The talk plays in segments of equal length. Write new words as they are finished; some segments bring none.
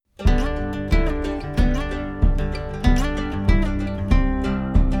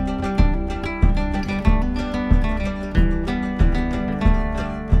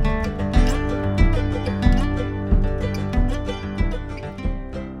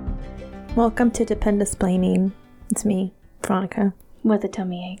Welcome to Dependesplaining. It's me, Veronica. With a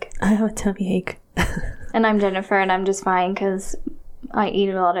tummy ache. I have a tummy ache. And I'm Jennifer, and I'm just fine because I eat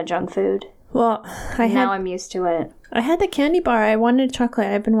a lot of junk food. Well, I'm used to it. I had the candy bar. I wanted chocolate.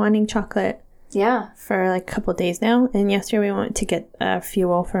 I've been wanting chocolate. Yeah. For like a couple of days now. And yesterday we went to get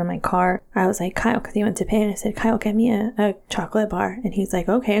fuel for my car. I was like, Kyle, because he went to pay. And I said, Kyle, get me a chocolate bar. And he's like,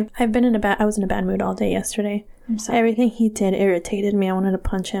 okay. I was in a bad mood all day yesterday. I'm sorry. Everything he did irritated me. I wanted to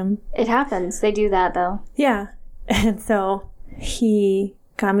punch him. It happens. They do that, though. Yeah. And so he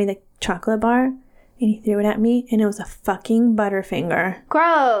got me the chocolate bar. And he threw it at me. And it was a fucking Butterfinger.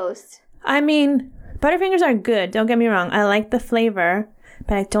 Gross. I mean, Butterfingers are good. Don't get me wrong. I like the flavor.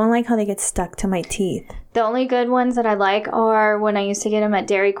 But I don't like how they get stuck to my teeth. The only good ones that I like are when I used to get them at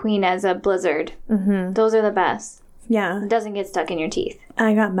Dairy Queen as a Blizzard. Mm-hmm. Those are the best. Yeah. It doesn't get stuck in your teeth.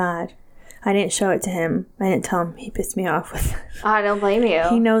 I got mad. I didn't show it to him. I didn't tell him. He pissed me off with I don't blame you.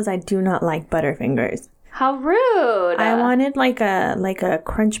 He knows I do not like Butterfingers. How rude. I wanted like a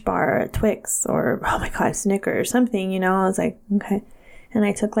Crunch Bar, a Twix, or, oh my God, Snickers or something, you know? I was like, okay. And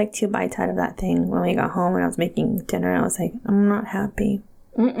I took like 2 bites out of that thing when we got home and I was making dinner. I was like, I'm not happy.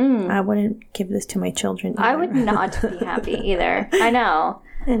 I wouldn't give this to my children either. I would not be happy either. I know.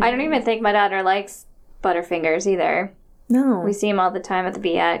 I don't even think my daughter likes Butterfingers either. No. We see them all the time at the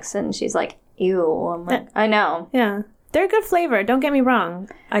BX, and she's like, ew. I'm like, I know. Yeah. They're good flavor. Don't get me wrong.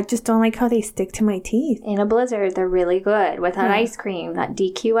 I just don't like how they stick to my teeth. In a Blizzard, they're really good with that ice cream, that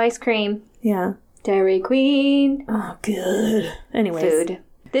DQ ice cream. Yeah. Dairy Queen. Oh, good. Anyways. Food.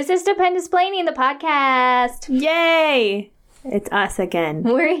 This is Dependesplaining, the podcast. Yay! It's us again.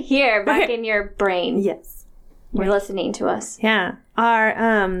 We're here, back in your brain. Yes. You're listening to us. Yeah. Our,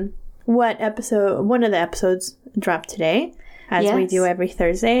 one of the episodes dropped today, as we do every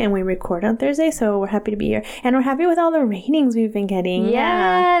Thursday, and we record on Thursday, so we're happy to be here. And we're happy with all the ratings we've been getting.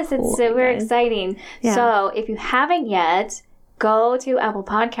 Yes, it's super exciting. Yeah. So, if you haven't yet, go to Apple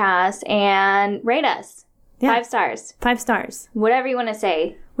Podcasts and rate us. Yeah. 5 stars. 5 stars. Whatever you want to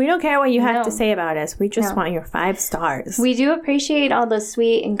say. We don't care what you have to say about us. We just want your 5 stars. We do appreciate all the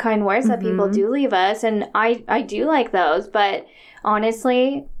sweet and kind words that people do leave us, and I do like those, but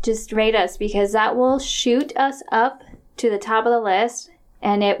honestly, just rate us because that will shoot us up to the top of the list,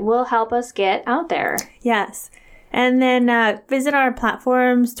 and it will help us get out there. Yes. And then visit our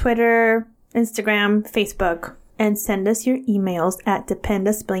platforms, Twitter, Instagram, Facebook, and send us your emails at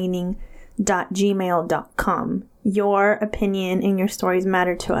dependesplaining.gmail.com. Your opinion and your stories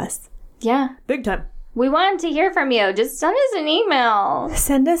matter to us. Yeah. Big time. We want to hear from you. Just send us an email.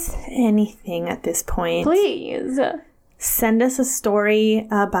 Send us anything at this point. Please. Send us a story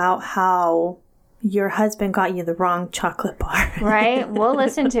about how your husband got you the wrong chocolate bar. Right? We'll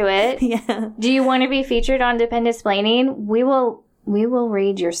listen to it. Yeah. Do you want to be featured on Dependesplaining? We will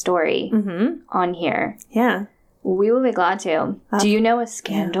read your story on here. Yeah. We will be glad to. Do you know a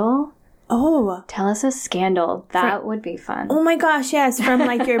scandal? Yeah. Oh. Tell us a scandal. That would be fun. Oh my gosh, yes. From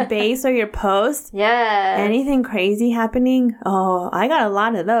like your base or your post. Yeah. Anything crazy happening? Oh, I got a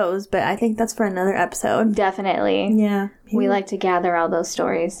lot of those, but I think that's for another episode. Definitely. Yeah. We like to gather all those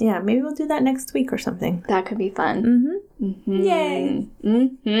stories. Yeah, maybe we'll do that next week or something. That could be fun. Yay.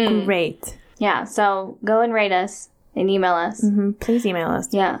 Great. Yeah, so go and rate us and email us. Please email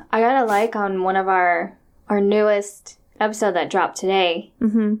us. Yeah. I got a like on one of our newest episode that dropped today. I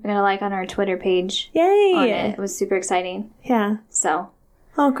got a like on our Twitter page. Yay! On it. It was super exciting. Yeah. So.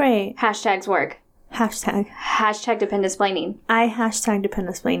 Oh, great. Hashtags work. Hashtag Dependesplaining. I hashtag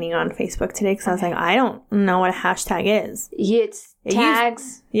Dependesplaining on Facebook today because I was like, I don't know what a hashtag is. It's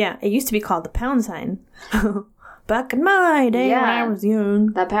tags. It used to be called the pound sign. Back in my day when I was young.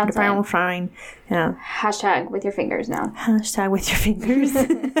 The pound sign. Yeah. Hashtag with your fingers now. Hashtag with your fingers.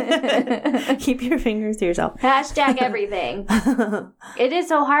 Keep your fingers to yourself. Hashtag everything. It is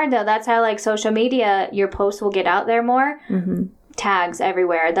so hard though. That's how like social media, your posts will get out there more. Tags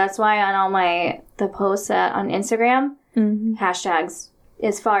everywhere. That's why on all the posts on Instagram, hashtags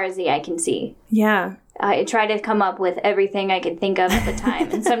as far as the eye can see. Yeah. I try to come up with everything I could think of at the time.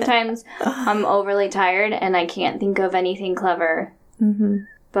 And sometimes I'm overly tired and I can't think of anything clever.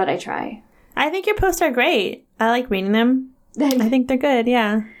 But I try. I think your posts are great. I like reading them. I think they're good,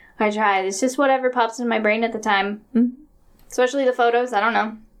 yeah. I try. It's just whatever pops in my brain at the time. Especially the photos. I don't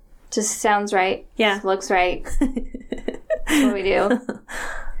know. Just sounds right. Yeah. Just looks right. That's what we do.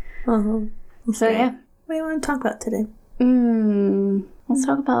 So, yeah. What do you want to talk about today? Let's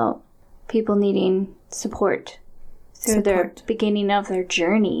talk about people needing support through their beginning of their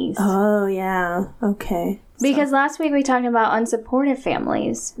journeys. Oh, yeah. Okay. Because last week we talked about unsupportive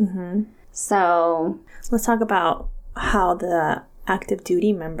families. So let's talk about how the active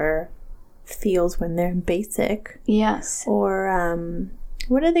duty member feels when they're basic. Yes. Or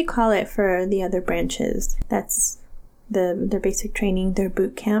what do they call it for the other branches? That's their basic training, their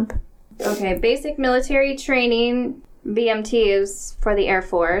boot camp. Okay, basic military training, BMT, is for the Air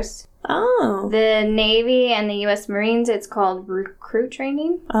Force. Oh. The Navy and the U.S. Marines, it's called recruit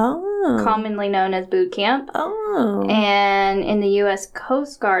training. Oh. Commonly known as boot camp. Oh. And in the U.S.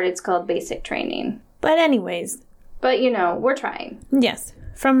 Coast Guard, it's called basic training. But anyways. But, we're trying. Yes.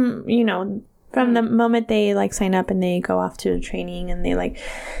 From the moment they, like, sign up and they go off to the training and they, like,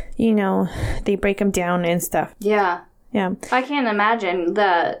 they break them down and stuff. Yeah. Yeah. I can't imagine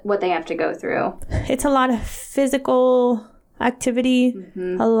what they have to go through. It's a lot of physical activity.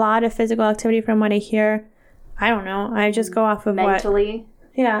 Mm-hmm. A lot of physical activity from what I hear. I don't know. I just go off of mentally.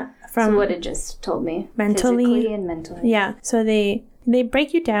 Yeah. From what it just told me. Mentally. Physically and mentally. Yeah. So they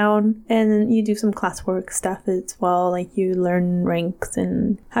break you down and you do some classwork stuff as well. Like you learn ranks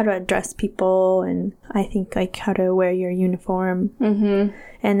and how to address people and I think like how to wear your uniform. Mm-hmm.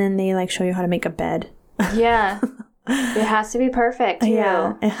 And then they like show you how to make a bed. Yeah. It has to be perfect, too.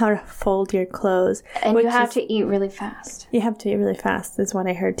 Yeah, and how to fold your clothes. And you have to eat really fast. You have to eat really fast, is what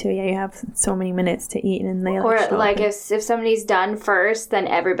I heard, too. Yeah, you have so many minutes to eat. And they if somebody's done first, then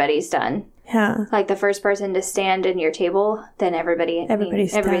everybody's done. Yeah. Like the first person to stand in your table, then everybody's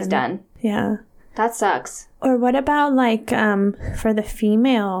done. Yeah. That sucks. Or what about, like, for the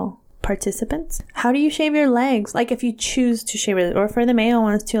female participants, how do you shave your legs? Like if you choose to shave it, or for the male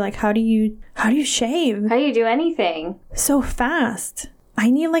ones too, like how do you shave? How do you do anything so fast? I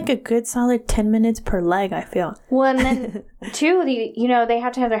need like a good solid 10 minutes per leg, I feel. Well, and then too, they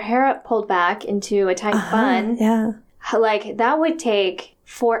have to have their hair up pulled back into a tight bun. Yeah. Like that would take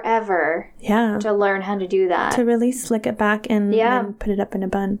forever. Yeah. To learn how to do that. To really slick it back and put it up in a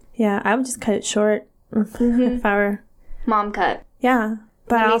bun. Yeah, I would just cut it short if I were mom cut. Yeah.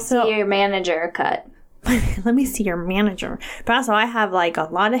 But Let me see your manager cut. Let me see your manager. But also, I have like a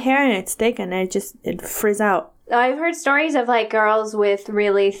lot of hair and it's thick and it frizz out. I've heard stories of like girls with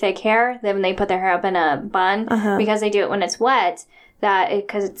really thick hair. Then when they put their hair up in a bun because they do it when it's wet,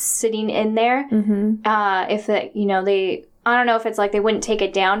 because it's sitting in there. Mm-hmm. I don't know if it's like they wouldn't take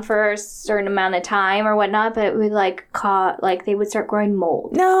it down for a certain amount of time or whatnot, but it would they would start growing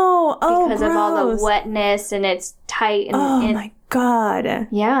mold. No, because gross. Of all the wetness and it's tight. And, my God.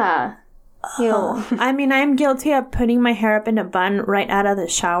 Yeah. Oh. I mean, I'm guilty of putting my hair up in a bun right out of the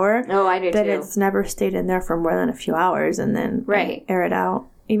shower. Oh, I do too. But it's never stayed in there for more than a few hours and then I air it out.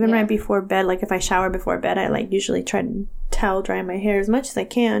 Even right before bed, like if I shower before bed, I like usually try to towel dry my hair as much as I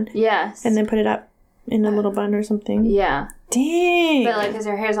can. Yes. And then put it up in a little bun or something. Yeah. Dang. But because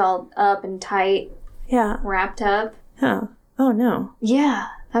her hair's all up and tight. Yeah. Wrapped up. Huh. Oh, no. Yeah.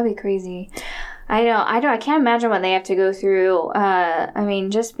 That'd be crazy. I know. I can't imagine what they have to go through. I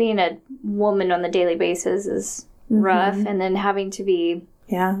mean, just being a woman on the daily basis is rough. And then having to be...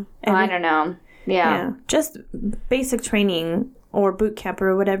 Yeah. I don't know. Yeah. Just basic training or boot camp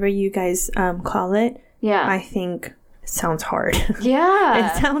or whatever you guys call it. Yeah. I think sounds hard. Yeah.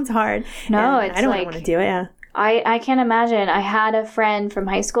 It sounds hard. No, it's I don't want to do it. Yeah. I can't imagine. I had a friend from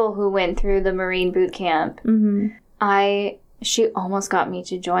high school who went through the Marine boot camp. Mm-hmm. She almost got me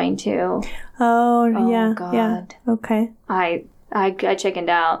to join too. Oh yeah. God. Yeah. Okay. I chickened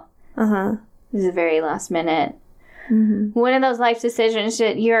out. Uh-huh. It was the very last minute. Mm-hmm. One of those life decisions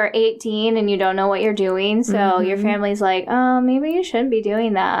that you're 18 and you don't know what you're doing. So your family's like, oh, maybe you shouldn't be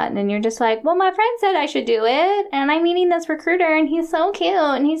doing that. And you're just like, well, my friend said I should do it. And I'm meeting this recruiter and he's so cute.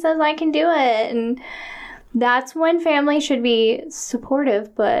 And he says I can do it. And that's when family should be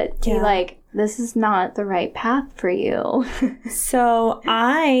supportive, but be like, this is not the right path for you. So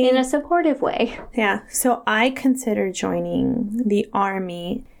in a supportive way. Yeah. So I considered joining the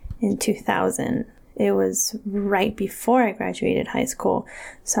Army in 2000. It was right before I graduated high school.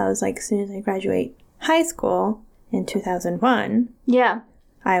 So I was like, as soon as I graduate high school in 2001,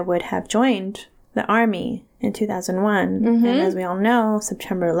 I would have joined the Army in 2001. And as we all know,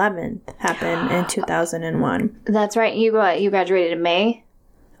 September 11th happened in 2001. That's right. You graduated in May?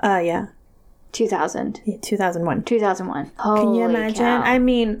 Yeah. 2000. Yeah, 2001. 2001. Can you imagine? Cow. I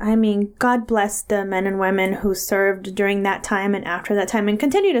mean, God bless the men and women who served during that time and after that time and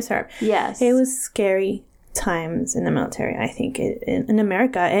continue to serve. Yes. It was scary times in the military, I think, in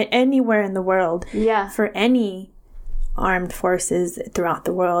America, anywhere in the world. Yeah. For any armed forces throughout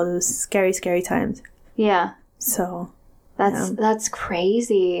the world, it was scary, scary times. Yeah. So... That's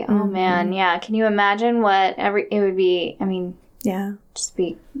crazy. Oh, man. Yeah. Can you imagine what it would be? I mean... Yeah. Just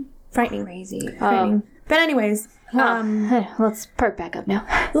be... Frightening. Crazy. Frightening. But anyways. Let's perk back up now.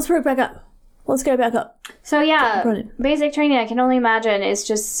 Let's perk back up. Let's get it back up. So, yeah. Basic training, I can only imagine, is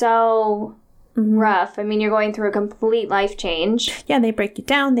just so rough. I mean, you're going through a complete life change. Yeah, they break you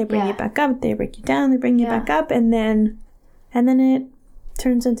down, they bring you back up, they break you down, they bring you back up, and then it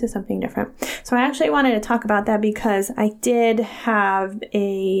turns into something different. So I actually wanted to talk about that because I did have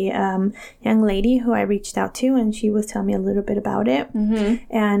a young lady who I reached out to, and she was telling me a little bit about it.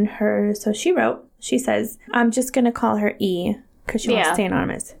 And so she says, I'm just going to call her E because she wants to stay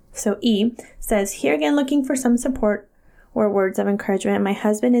anonymous. So E says, here again looking for some support or words of encouragement. My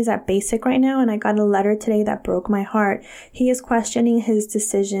husband is at basic right now, and I got a letter today that broke my heart. He is questioning his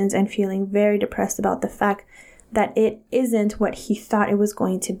decisions and feeling very depressed about the fact that it isn't what he thought it was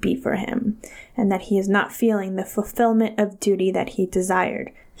going to be for him, and that he is not feeling the fulfillment of duty that he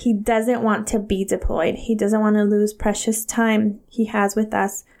desired. He doesn't want to be deployed. He doesn't want to lose precious time he has with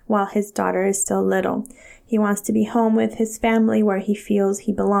us while his daughter is still little. He wants to be home with his family where he feels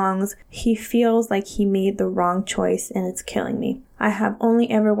he belongs. He feels like he made the wrong choice, and it's killing me. I have only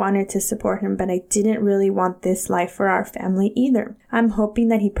ever wanted to support him, but I didn't really want this life for our family either. I'm hoping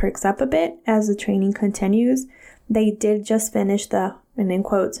that he perks up a bit as the training continues. They did just finish the, and in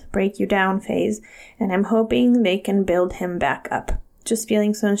quotes, break you down phase, and I'm hoping they can build him back up. Just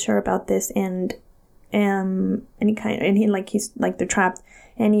feeling so unsure about this, and he's like they're trapped.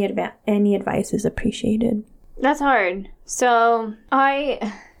 Any advice is appreciated. That's hard. So I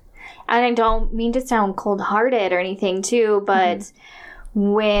don't mean to sound cold-hearted or anything too, but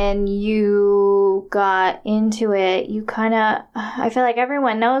when you got into it, you I feel like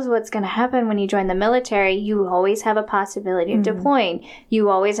everyone knows what's going to happen when you join the military. You always have a possibility of deploying. You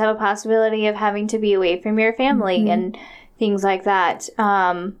always have a possibility of having to be away from your family and things like that.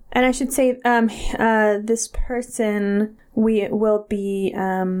 And I should say, this person will be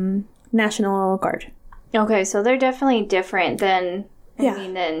National Guard. Okay, so they're definitely different than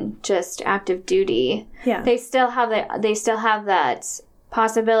than just active duty. Yeah, they still have that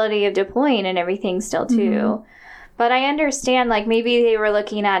possibility of deploying and everything still too. But I understand, like, maybe they were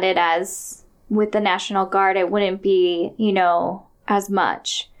looking at it as with the National Guard, it wouldn't be, as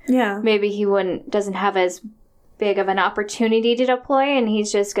much. Yeah, maybe he doesn't have as big of an opportunity to deploy, and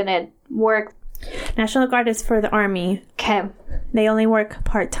he's just gonna work. National Guard is for the Army. Okay. They only work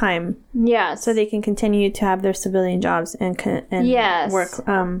part-time. Yeah. So they can continue to have their civilian jobs and work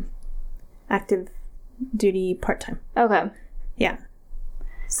active duty part-time. Okay. Yeah.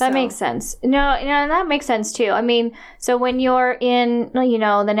 That makes sense. No, that makes sense too. I mean, so when you're in,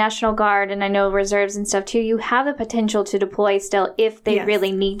 the National Guard, and I know reserves and stuff too, you have the potential to deploy still if they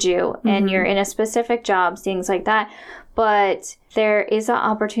really need you and you're in a specific job, things like that. But there is an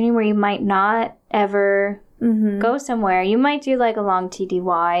opportunity where you might not ever go somewhere. You might do like a long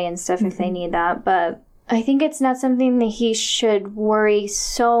TDY and stuff if they need that. But I think it's not something that he should worry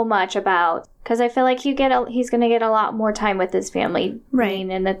so much about. Because I feel like he's going to get a lot more time with his family being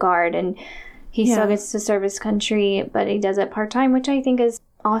in the Guard. And he still gets to serve his country, but he does it part-time, which I think is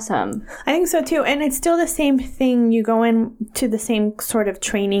awesome. I think so too. And it's still the same thing. You go in to the same sort of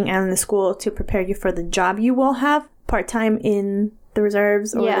training and the school to prepare you for the job you will have part-time in the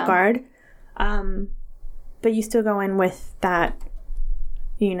reserves or the Guard. But you still go in with that,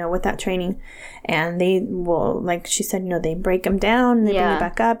 with that training, and they will, like she said, they break them down and they bring you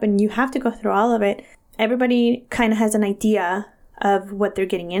back up, and you have to go through all of it. Everybody kind of has an idea of what they're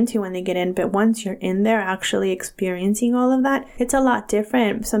getting into when they get in, but once you're in there actually experiencing all of that, it's a lot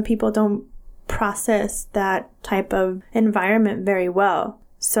different. Some people don't process that type of environment very well,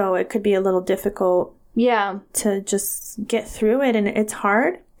 so it could be a little difficult to just get through it, and it's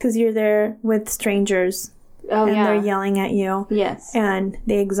hard because you're there with strangers. They're yelling at you. Yes. And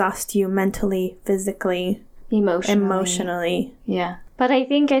they exhaust you mentally, physically, emotionally. Yeah. But I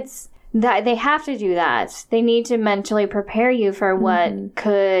think it's that they have to do that. They need to mentally prepare you for what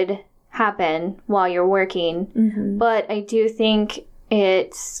could happen while you're working. But I do think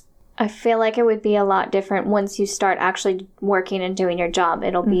I feel like it would be a lot different once you start actually working and doing your job.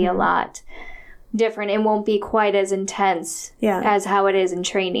 It'll be a lot different. It won't be quite as intense as how it is in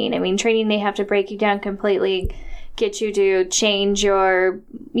training. I mean, training, they have to break you down completely, get you to change your,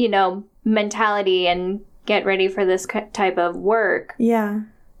 mentality and get ready for this type of work. Yeah.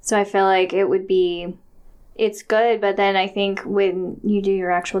 So I feel like it's good, but then I think when you do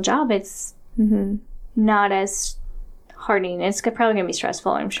your actual job, it's not as hardening. It's probably going to be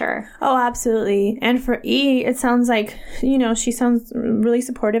stressful, I'm sure. Oh, absolutely. And for E, it sounds like, she sounds really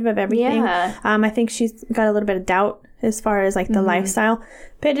supportive of everything. Yeah. I think she's got a little bit of doubt as far as like the lifestyle.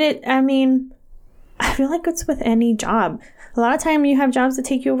 But I feel like it's with any job. A lot of time you have jobs that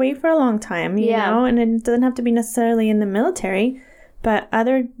take you away for a long time, you know, and it doesn't have to be necessarily in the military. But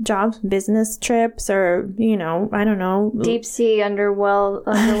other jobs, business trips, or, you know, I don't know. Deep sea underwater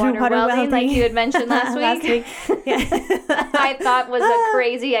welding, like you had mentioned last week. Yeah. I thought was a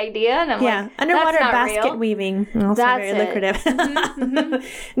crazy idea. And I'm like, underwater that's not basket real. weaving. Also That's very it. lucrative.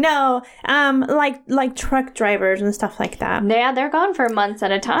 Mm-hmm. No, like truck drivers and stuff like that. Yeah, they're gone for months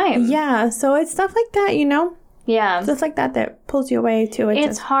at a time. Yeah, so it's stuff like that, you know? Yeah. Stuff like that pulls you away too.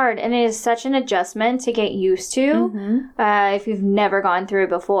 It's hard, and it is such an adjustment to get used to if you've never gone through it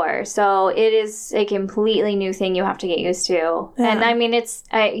before. So it is a completely new thing you have to get used to. Yeah. And I mean, it's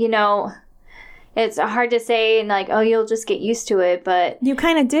hard to say, like, oh, you'll just get used to it, but you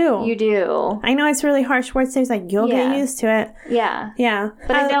kind of do. you do. I know it's really harsh words. It's like, you'll get used to it. Yeah. Yeah.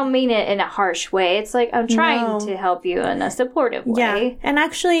 But I don't mean it in a harsh way. It's like, I'm trying No. to help you in a supportive way. Yeah. And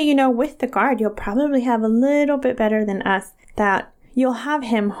actually, you know, with the guard, you'll probably have a little bit better than us that you'll have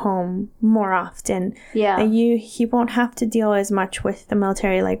him home more often. Yeah. And he won't have to deal as much with the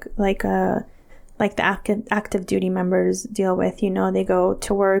military like the active duty members deal with. You know, they go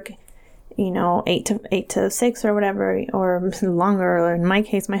to work, you know, 8 to 6 or whatever, or longer. Or in my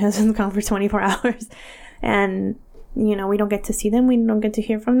case, my husband's gone for 24 hours. And, you know, we don't get to see them. We don't get to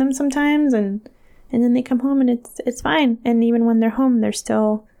hear from them sometimes. And then they come home and it's fine. And even when they're home, they're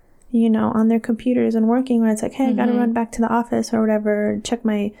still, you know, on their computers and working when it's like, hey, I got to run back to the office or whatever, check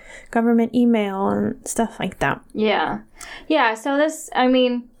my government email and stuff like that. Yeah. Yeah. So this, I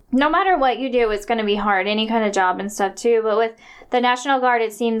mean, no matter what you do, it's going to be hard, any kind of job and stuff too. But with the National Guard,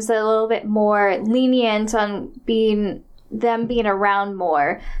 it seems a little bit more lenient on being around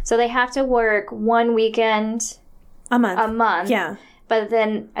more. So they have to work one weekend a month. Yeah. But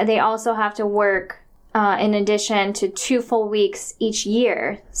then they also have to work in addition to 2 full weeks each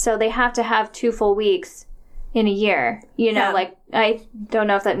year. So they have to have 2 full weeks in a year. You know, like, I don't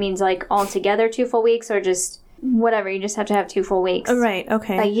know if that means like altogether 2 full weeks or just whatever. You just have to have 2 full weeks. Right.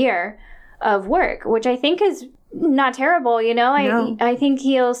 Okay. A year of work, which I think is not terrible. You know, No. I think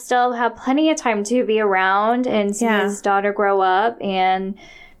he'll still have plenty of time to be around and see his daughter grow up and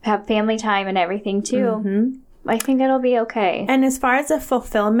have family time and everything too. I think it'll be okay. And as far as the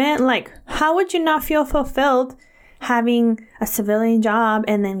fulfillment, like, how would you not feel fulfilled having a civilian job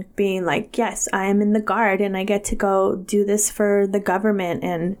and then being like, yes, I am in the Guard and I get to go do this for the government?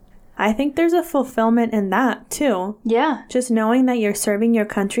 And I think there's a fulfillment in that too. Yeah. Just knowing that you're serving your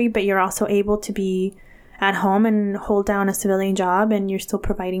country, but you're also able to be at home and hold down a civilian job and you're still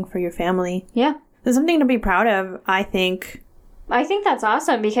providing for your family. Yeah. There's something to be proud of, I think. I think that's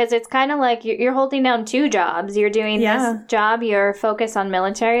awesome because it's kind of like you're holding down 2 jobs. You're doing this job, you're focused on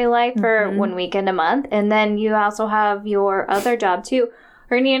military life for 1 weekend a month, and then you also have your other job too.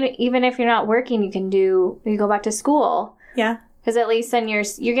 Or even if you're not working, you go back to school. Yeah. Because at least then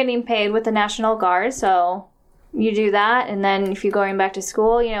you're getting paid with the National Guard, so you do that, and then if you're going back to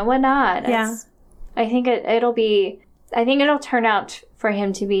school, you know, what not? Yeah. I think it'll turn out for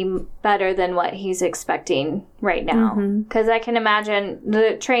him to be better than what he's expecting right now. Because I can imagine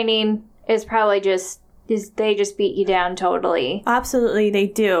the training is probably they just beat you down totally. Absolutely, they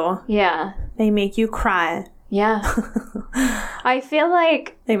do. Yeah. They make you cry. Yeah. I feel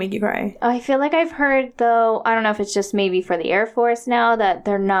like I've heard, though, I don't know if it's just maybe for the Air Force now, that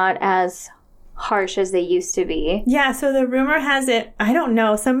they're not as harsh as they used to be. Yeah, so the rumor has it, I don't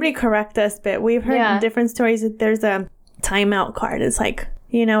know, somebody correct us, but we've heard different stories that there's a timeout card. It's like,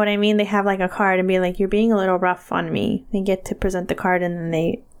 you know what I mean? They have like a card and be like, you're being a little rough on me. They get to present the card and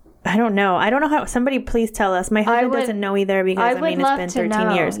then I don't know how, somebody please tell us. My husband doesn't know either because, it's been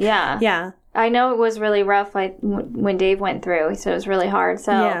 13 years. Yeah. Yeah. I know it was really rough when Dave went through. He said it was really hard.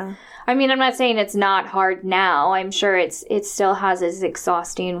 So, I mean, I'm not saying it's not hard now. I'm sure it still has its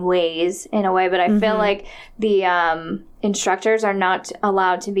exhausting ways in a way, but I feel like the instructors are not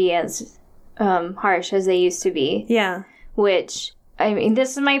allowed to be as harsh as they used to be. Yeah. Which, I mean,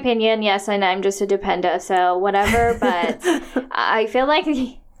 this is my opinion, yes, and I'm just a dependa, so whatever, but I feel like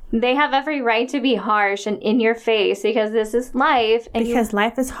they have every right to be harsh and in your face because this is life. And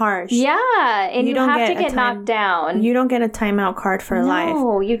life is harsh. Yeah, and you have to get knocked down. You don't get a timeout card for life.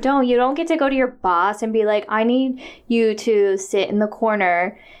 No, you don't. You don't get to go to your boss and be like, I need you to sit in the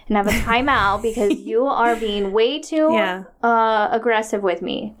corner and have a timeout because you are being way too aggressive with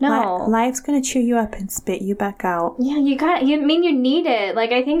me. No. Life's going to chew you up and spit you back out. Yeah, you need it.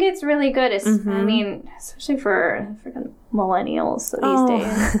 Like, I think it's really good. I mean, especially for freaking millennials these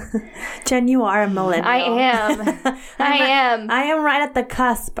days. Jen, you are a millennial. I am. I am right at the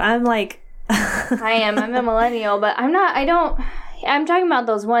cusp. I'm like... I'm a millennial, but I'm talking about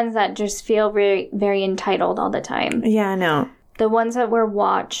those ones that just feel very, very entitled all the time. Yeah, I know. The ones that were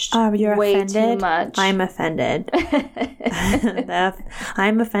watched You're way offended? too much. I'm offended.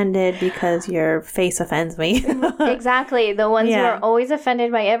 I'm offended because your face offends me. Exactly. The ones who are always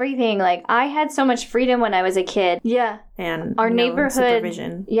offended by everything. Like, I had so much freedom when I was a kid. Yeah. And our no neighborhood.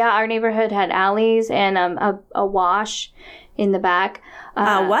 Supervision. Yeah, our neighborhood had alleys and a wash in the back.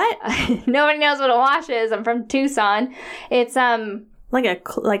 What? Nobody knows what a wash is. I'm from Tucson. It's like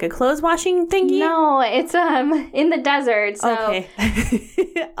a clothes washing thingy? No, it's in the desert. So okay.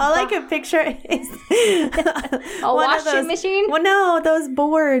 All I can picture is a washing machine. Well, no, those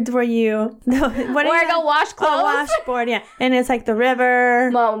boards where you where I go wash clothes. A washboard, yeah, and it's like the river.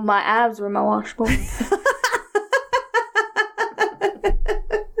 Well, my abs were my washboard.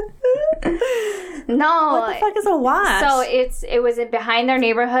 No. What the fuck is a wash? So it was behind their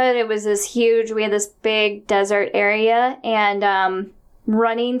neighborhood. It was this huge. We had this big desert area, and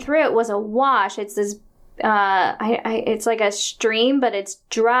running through it was a wash. It's this. It's like a stream, but it's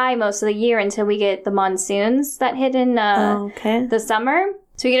dry most of the year until we get the monsoons that hit in the summer.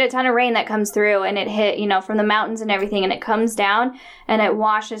 So we get a ton of rain that comes through, and it hit, from the mountains and everything, and it comes down and it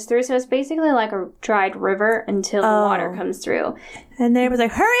washes through. So it's basically like a dried river until the water comes through. And they was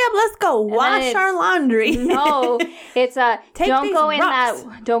like, "Hurry up, let's go wash our laundry." No, it's don't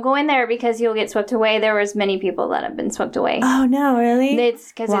go in there because you'll get swept away. There was many people that have been swept away. Oh no, really? It's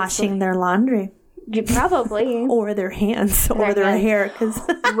because washing their laundry. Probably. Or their hands or their hair. Cause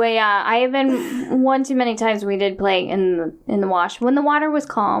well, yeah, I have been one too many times. We did play in the wash when the water was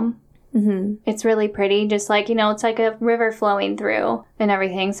calm. Mm-hmm. It's really pretty, just like it's like a river flowing through and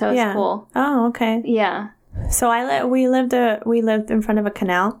everything. So it's cool. Oh, okay. Yeah. So we lived in front of a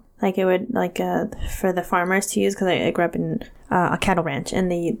canal. Like it would for the farmers to use, because I grew up in a cattle ranch,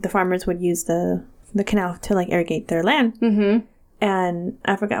 and the farmers would use the canal to like irrigate their land. Mm-hmm. And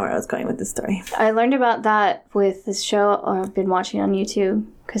I forgot where I was going with this story. I learned about that with this show I've been watching on YouTube,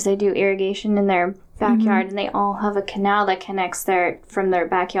 because they do irrigation in their backyard, and they all have a canal that connects from their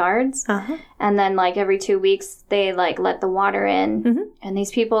backyards. Uh-huh. And then like every 2 weeks they like let the water in, and these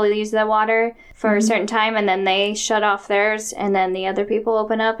people use the water for a certain time, and then they shut off theirs, and then the other people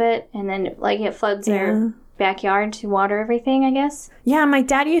open up it, and then like it floods their backyard to water everything, I guess. Yeah, my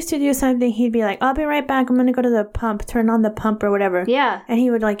dad used to do something. He'd be like, "I'll be right back. I'm going to go to the pump, turn on the pump or whatever." Yeah. And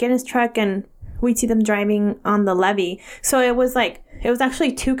he would like get in his truck, and we'd see them driving on the levee. So it was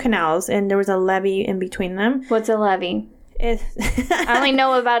actually 2 canals, and there was a levee in between them. What's a levee? I only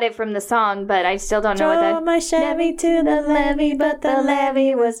know about it from the song, but I still don't know what that... Drove my Chevy to the levee, but the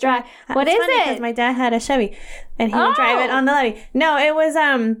levee was dry. What is it? Because my dad had a Chevy, and he would drive it on the levee. No, it was,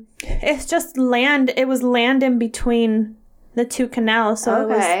 it's just land. It was land in between the 2 canals, so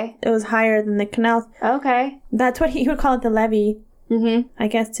it was higher than the canals. Okay. That's what he would call it, the levee. Mm-hmm. I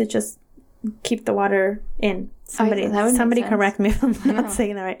guess to just keep the water in. Somebody correct me if I'm not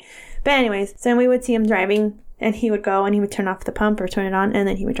saying that right. But anyways, so we would see him driving, and he would go and he would turn off the pump or turn it on, and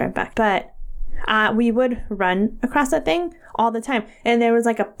then he would drive back. But we would run across that thing all the time. And there was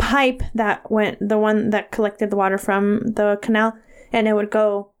like a pipe that went, the one that collected the water from the canal, and it would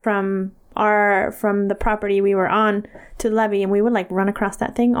go from the property we were on to the levee, and we would like run across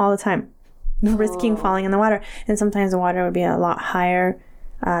that thing all the time, risking falling in the water. And sometimes the water would be a lot higher,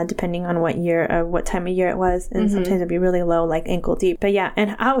 depending on what time of year it was, and sometimes it'd be really low, like ankle deep. But yeah,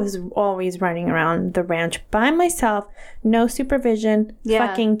 and I was always running around the ranch by myself, no supervision,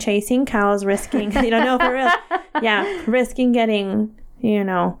 fucking chasing cows, risking, no, for real, risking getting,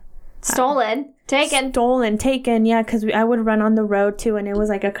 stolen, taken, yeah, because I would run on the road too, and it was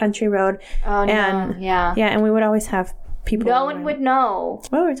like a country road. Oh no, yeah, and we would always have people. No one would know.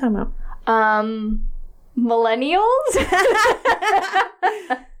 What were we talking about? Millennials?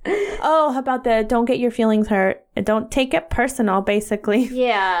 Oh, about the don't get your feelings hurt. Don't take it personal, basically.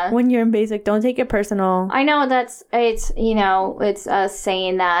 Yeah. When you're in basic, don't take it personal. I know it's us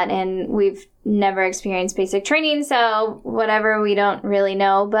saying that, and we've never experienced basic training, so whatever, we don't really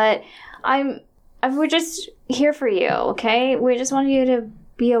know. But we're just here for you, okay? We just want you to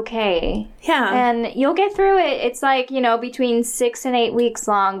be okay. Yeah. And you'll get through it. It's like, between 6 and 8 weeks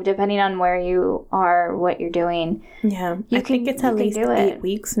long, depending on where you are, what you're doing. Yeah. I think it's at least 8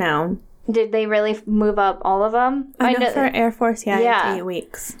 weeks now. Did they really move up all of them? I know for Air Force, it's 8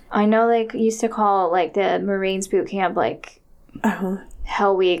 weeks. I know they used to call like the Marines boot camp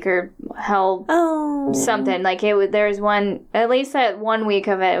Hell Week or Hell something. Like there's one, at least that 1 week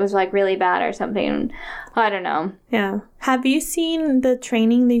of it was like really bad or something. I don't know. Yeah. Have you seen the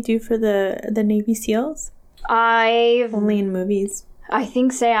training they do for the Navy SEALs? Only in movies. I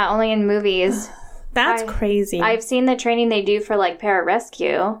think so, yeah, only in movies. That's crazy. I've seen the training they do for like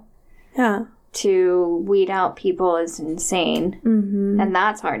pararescue. Yeah. to weed out people is insane. Mm-hmm. And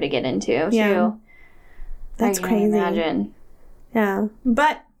that's hard to get into, Yeah. too. That's I can't crazy. imagine. Yeah.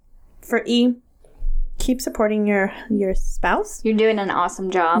 But for E, keep supporting your spouse. You're doing an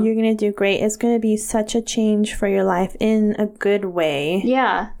awesome job. You're going to do great. It's going to be such a change for your life in a good way.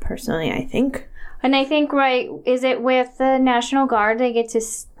 Yeah. Personally, I think. And I think, right, is it with the National Guard, they get to,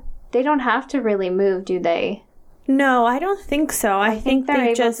 they don't have to really move, do they? No, I don't think so. I think they're they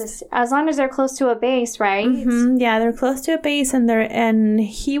able just... to, as long as they're close to a base, right? Mm-hmm. Yeah, they're close to a base, and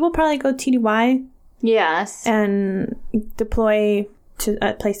he will probably go TDY Yes. and deploy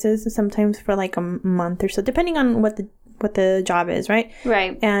to places sometimes for like a month or so, depending on what the job is, right?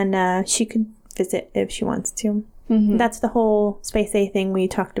 Right. And she could visit if she wants to. Mm-hmm. That's the whole Space A thing we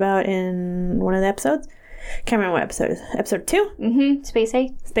talked about in one of the episodes. Can't remember what episode it is. Episode 2? Mm-hmm. Space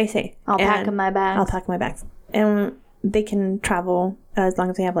A. Space A. I'll pack in my bags. I'll pack my bags. And they can travel as long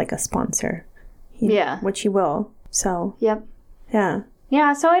as they have like a sponsor. Yeah. Which he will. So, Yep. yeah.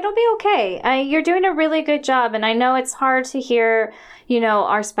 Yeah, so it'll be okay. You're doing a really good job, and I know it's hard to hear,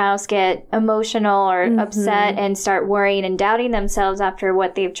 our spouse get emotional or upset and start worrying and doubting themselves after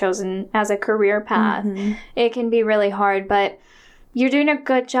what they've chosen as a career path. Mm-hmm. It can be really hard, but you're doing a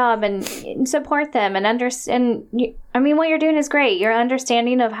good job and support them and understand. What you're doing is great. You're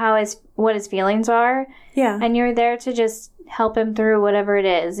understanding of what his feelings are, Yeah. and you're there to just help him through whatever it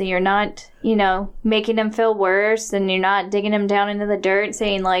is. And you're not, making him feel worse, and you're not digging him down into the dirt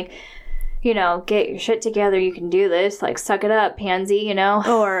saying like, get your shit together. You can do this. Like, suck it up, pansy,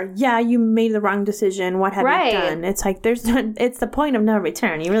 Or, yeah, you made the wrong decision. What have Right. you done? It's like, it's the point of no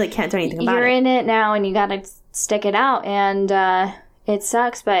return. You really can't do anything about You're it. in it now, and you got to stick it out. And it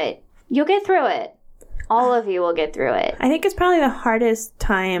sucks, but you'll get through it. All of you will get through it. I think it's probably the hardest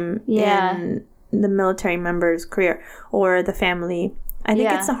time in the military member's career or the family. I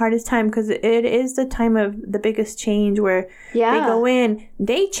think it's the hardest time because it is the time of the biggest change where they go in,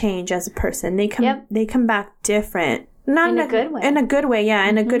 they change as a person. They come back different. Not in a good way. In a good way, yeah.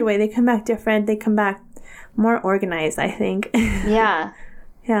 In a good way. They come back different. They come back more organized, I think. Yeah.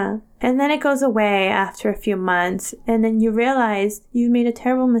 Yeah. And then it goes away after a few months. And then you realize you made a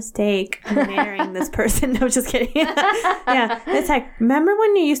terrible mistake in marrying this person. No, just kidding. Yeah. It's like, remember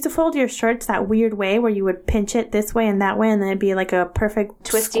when you used to fold your shirts that weird way where you would pinch it this way and that way and then it'd be like a perfect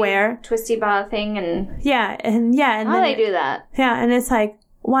square? Twisty bar thing. And And how then they do that? Yeah. And it's like,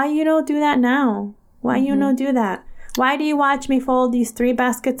 why you don't do that now? Why you don't do that? Why do you watch me fold these 3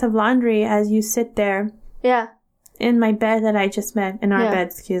 baskets of laundry as you sit there? Yeah. In my bed that I just met. In our bed,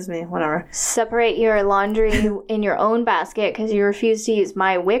 excuse me, whatever. Separate your laundry in your own basket because you refuse to use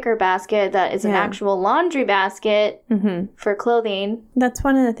my wicker basket that is an actual laundry basket for clothing. That's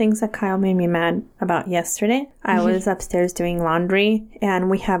one of the things that Kyle made me mad about yesterday. I was upstairs doing laundry and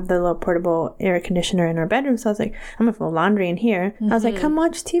we have the little portable air conditioner in our bedroom. So I was like, I'm going to fold laundry in here. I was like, come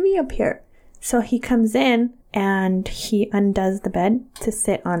watch TV up here. So he comes in and he undoes the bed to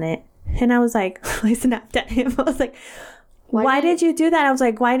sit on it. And I was like, I snapped at him. I was like, why did you do that? I was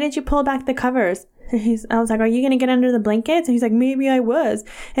like, why did you pull back the covers? I was like, are you going to get under the blankets? And he's like, maybe I was.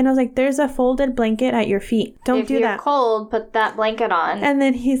 And I was like, there's a folded blanket at your feet. Don't do that. If you're cold, put that blanket on. And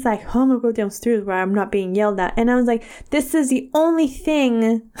then he's like, oh, I'm going to go downstairs where I'm not being yelled at. And I was like, this is the only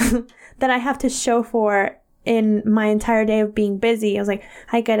thing that I have to show for in my entire day of being busy. I was like,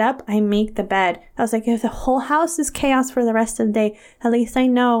 I get up, I make the bed. I was like, if the whole house is chaos for the rest of the day, at least I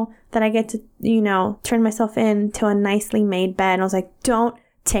know that I get to, turn myself into a nicely made bed. And I was like, don't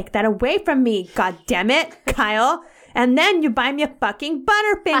take that away from me. God damn it, Kyle. And then you buy me a fucking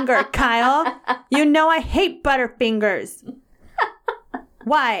Butterfinger, Kyle. You know I hate Butterfingers.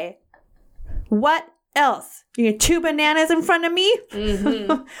 Why? What else? You gonna chew bananas in front of me?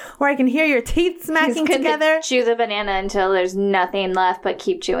 Where I can hear your teeth smacking together? Chew the banana until there's nothing left but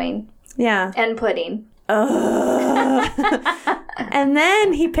keep chewing. Yeah. And pudding. And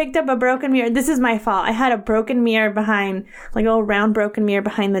then he picked up a broken mirror. This is my fault. I had a broken mirror behind, like a little round broken mirror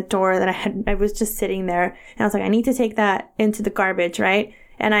behind the door that I was just sitting there. And I was like, I need to take that into the garbage, right?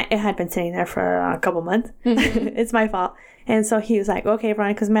 And it had been sitting there for a couple months. It's my fault. And so he was like, okay,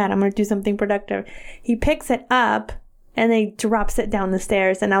 Veronica's mad. I'm going to do something productive. He picks it up and then he drops it down the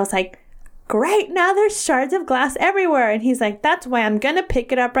stairs. And I was like, great. Now there's shards of glass everywhere. And he's like, that's why I'm going to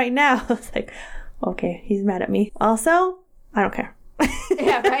pick it up right now. I was like, okay, he's mad at me. Also, I don't care.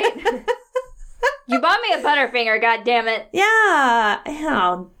 Yeah, right? You bought me a Butterfinger, God damn it. Yeah.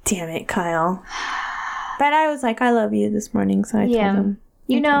 Oh, damn it, Kyle. But I was like, I love you this morning. So I told him.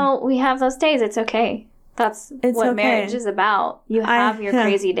 We have those days. It's okay. That's what marriage is about. You have your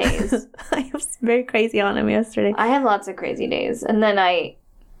crazy days. I was very crazy on him yesterday. I have lots of crazy days. And then I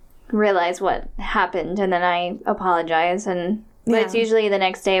realize what happened, and then I apologize. But it's usually the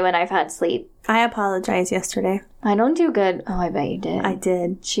next day when I've had sleep. I apologized yesterday. I don't do good. Oh, I bet you did. I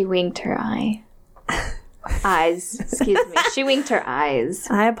did. She winked her eye. Eyes. Excuse me. She winked her eyes.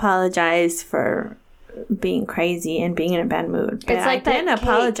 I apologize for being crazy and being in a bad mood. But It's like I didn't that cake.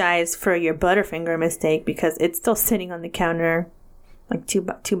 apologize for your Butterfinger mistake because it's still sitting on the counter, like two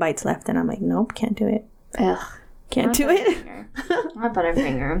bites left, and I'm like, nope, can't do it. Ugh. Can't do it. Not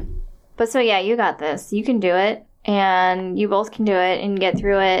Butterfinger. But so yeah, you got this. You can do it, and you both can do it and get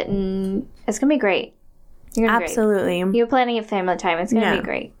through it, and it's gonna be great. You're gonna be Absolutely. great. You're planning a family time. It's gonna be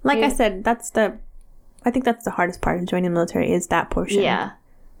great. Like I said, I think that's the hardest part of joining the military is that portion. Yeah.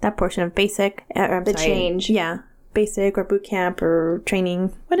 That portion of basic. Change. Yeah. Basic or boot camp or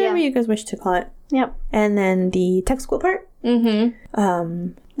training, whatever you guys wish to call it. Yep. And then the tech school part.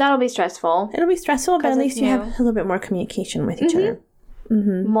 Mm-hmm. That'll be stressful. It'll be stressful, but at least you new. have a little bit more communication with each other.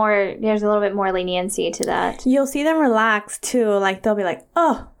 There's a little bit more leniency to that. You'll see them relax too. Like they'll be like,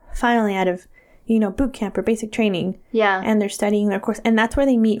 oh, finally out of, boot camp or basic training. Yeah. And they're studying their course. And that's where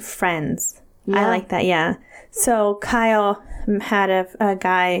they meet friends. Yeah. I like that, yeah. So Kyle had a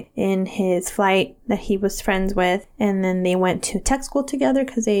guy in his flight that he was friends with, and then they went to tech school together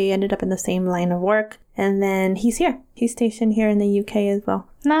because they ended up in the same line of work. And then he's here. He's stationed here in the UK as well.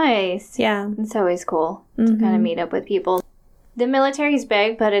 Nice. Yeah. It's always cool to kind of meet up with people. The military's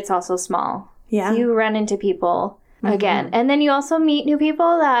big, but it's also small. Yeah. So you run into people again. And then you also meet new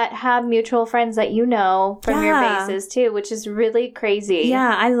people that have mutual friends that you know from your bases too, which is really crazy.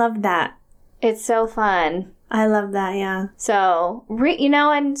 Yeah, I love that. It's so fun. I love that, yeah. So,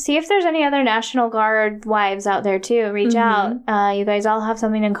 and see if there's any other National Guard wives out there too. Reach out. You guys all have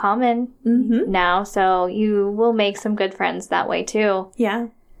something in common now, so you will make some good friends that way too. Yeah.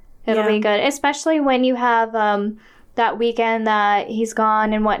 It'll be good, especially when you have that weekend that he's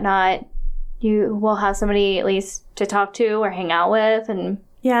gone and whatnot. You will have somebody at least to talk to or hang out with and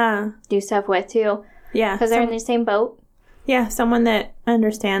do stuff with too. Yeah. Because they're in the same boat. Yeah, someone that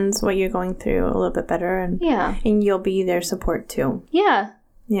understands what you're going through a little bit better, and you'll be their support too. Yeah.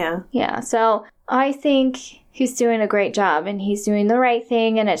 Yeah. Yeah. So I think he's doing a great job, and he's doing the right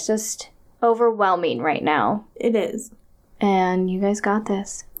thing, and it's just overwhelming right now. It is. And you guys got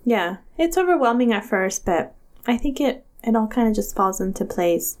this. Yeah. It's overwhelming at first, but I think it all kind of just falls into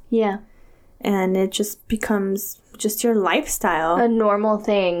place. Yeah. And it just becomes just your lifestyle. A normal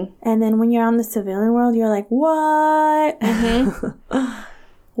thing. And then when you're on the civilian world, you're like, what?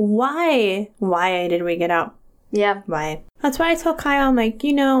 Why did we get out? Yeah. Why? That's why I told Kyle, I'm like,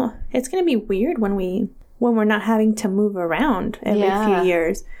 it's going to be weird when we're not having to move around every few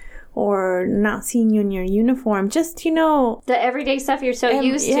years or not seeing you in your uniform. Just, the everyday stuff you're so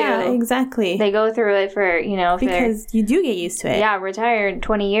used to. Yeah, exactly. They go through it for, because you do get used to it. Yeah, retired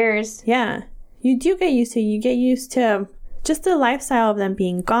 20 years. Yeah. You do get used to it. You get used to just the lifestyle of them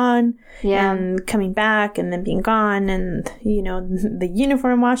being gone and coming back and then being gone and, the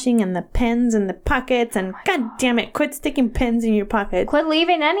uniform washing and the pens and the pockets and God damn it, quit sticking pens in your pocket. Quit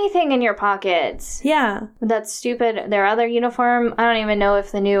leaving anything in your pockets. Yeah. That's stupid. Their other uniform, I don't even know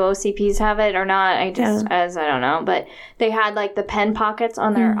if the new OCPs have it or not. I don't know. But they had like the pen pockets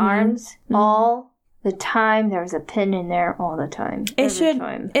on their arms all the time. There was a pin in there all the time.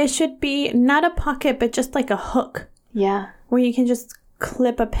 It should be not a pocket, but just like a hook. Yeah. Where you can just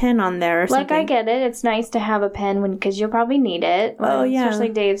clip a pen on there or something. Like, I get it. It's nice to have a pen because you'll probably need it. Especially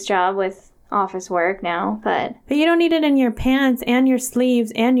Dave's job with office work now. But you don't need it in your pants and your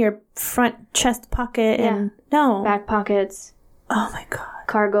sleeves and your front chest pocket. Yeah. And no. Back pockets. Oh, my God.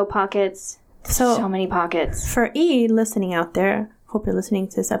 Cargo pockets. So many pockets. For E listening out there, hope you're listening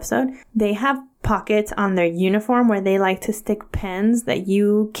to this episode, they have pockets on their uniform where they like to stick pens that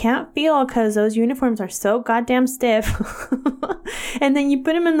you can't feel because those uniforms are so goddamn stiff. And then you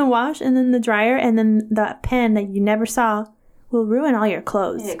put them in the wash and then the dryer, and then the pen that you never saw will ruin all your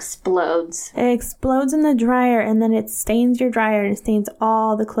clothes. It explodes. It explodes in the dryer, and then it stains your dryer and it stains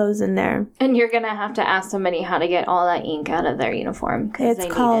all the clothes in there. And you're gonna have to ask somebody how to get all that ink out of their uniform. And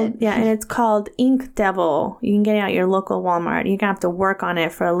it's called Ink Devil. You can get it at your local Walmart. You're gonna have to work on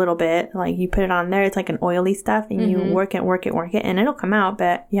it for a little bit. Like, you put it on there, it's like an oily stuff, and you work it, and it'll come out,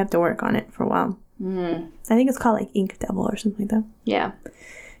 but you have to work on it for a while. I think it's called like Ink Devil or something like that. Yeah.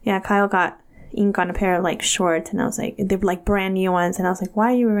 Yeah, Kyle got ink on a pair of like shorts, and I was like, they were like brand new ones, and I was like,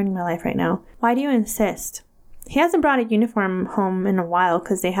 why are you ruining my life right now? Why do you insist? He hasn't brought a uniform home in a while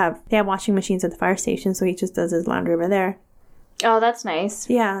because they have washing machines at the fire station, so he just does his laundry over there. Oh, that's nice.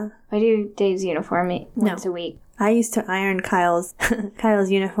 Yeah. I do Dave's uniform once a week. I used to iron Kyle's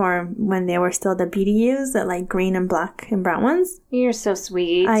uniform when they were still the BDUs, that like green and black and brown ones. You're so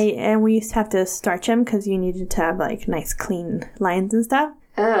sweet. And we used to have to starch them because you needed to have like nice clean lines and stuff.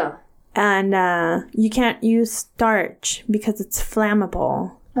 Oh. And you can't use starch because it's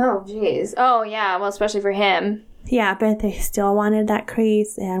flammable. Oh, jeez. Oh, yeah. Well, especially for him. Yeah, but they still wanted that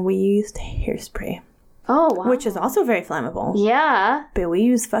crease, and we used hairspray. Oh, wow. Which is also very flammable. Yeah. But we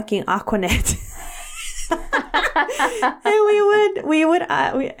used fucking Aquanet. And we would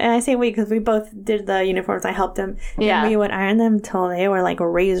and I say we because we both did the uniforms. I helped them. Yeah. And we would iron them till they were like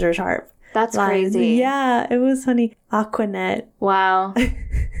razor sharp. That's lines. crazy. Yeah, it was funny. Aquanet. Wow.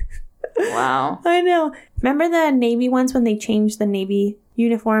 Wow. I know. Remember the Navy ones when they changed the Navy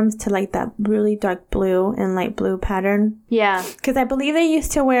uniforms to like that really dark blue and light blue pattern? Yeah. Because I believe they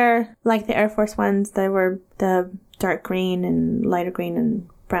used to wear like the Air Force ones that were the dark green and lighter green and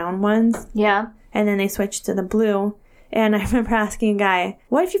brown ones. Yeah. And then they switched to the blue. And I remember asking a guy,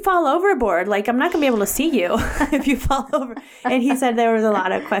 what if you fall overboard? Like, I'm not going to be able to see you if you fall over. And he said there was a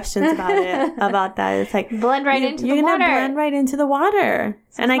lot of questions about that. It's like, blend right into the water. You're going to blend right into the water.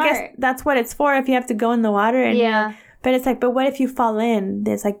 So and smart. I guess that's what it's for if you have to go in the water. And yeah. But it's like, but what if you fall in?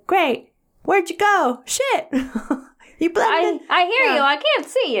 It's like, great. Where'd you go? Shit. You blended. I hear you. I can't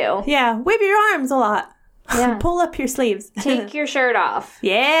see you. Yeah. Wave your arms a lot. Yeah. Pull up your sleeves. Take your shirt off.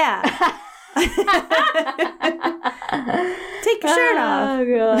 Yeah. Take your shirt off. Oh,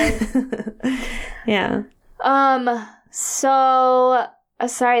 God. Yeah. So,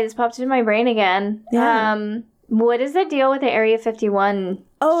 sorry, this popped into my brain again. Yeah. What is the deal with the Area 51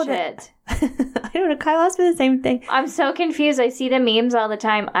 shit? I don't know. Kyle asked me the same thing. I'm so confused. I see the memes all the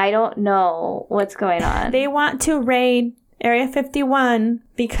time. I don't know what's going on. They want to raid Area 51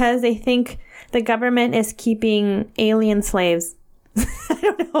 because they think the government is keeping alien slaves. I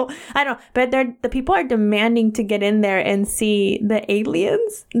don't know. But the people are demanding to get in there and see the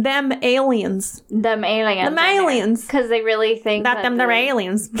aliens. Them aliens. Because they really think that they're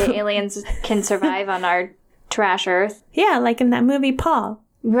aliens. The aliens can survive on our trash Earth. Yeah, like in that movie Paul.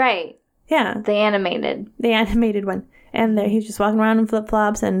 Right. Yeah. The animated one. And he's just walking around in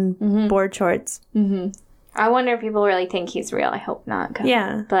flip-flops and board shorts. Mm-hmm. I wonder if people really think he's real. I hope not.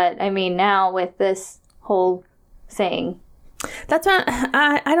 Yeah. But, I mean, now with this whole thing... That's not...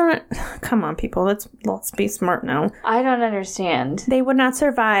 I don't... Come on, people. Let's be smart now. I don't understand. They would not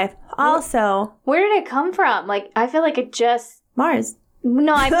survive. Also... Where did it come from? Like, I feel like it just... Mars.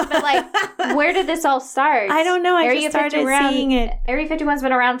 No, but like, where did this all start? I don't know. I just started seeing it. Area 51's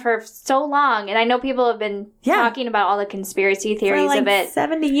been around for so long, and I know people have been talking about all the conspiracy theories for like of it.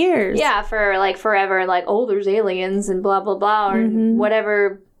 70 years. Yeah, for like forever. Like, oh, there's aliens and blah, blah, blah, or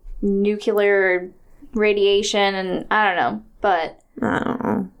whatever nuclear radiation, and I don't know. But I don't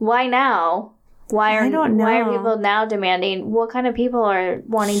know. Why now? I don't know. Why are people now demanding? What kind of people are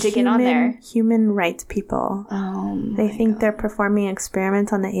wanting to get on there? Human rights people. Oh, they think they're performing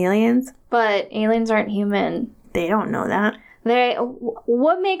experiments on the aliens. But aliens aren't human. They don't know that.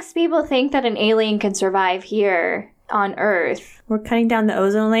 What makes people think that an alien can survive here on Earth? We're cutting down the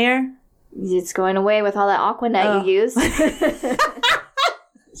ozone layer. It's going away with all that Aquanet you use.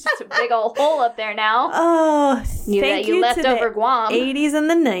 It's just a big old hole up there now. Oh, thank you left to over the Guam. 80s and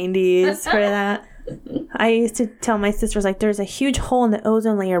the 90s for that. I used to tell my sisters, like, there's a huge hole in the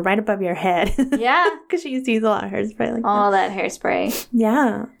ozone layer right above your head. Yeah. Because she used to use a lot of hairspray like all that hairspray.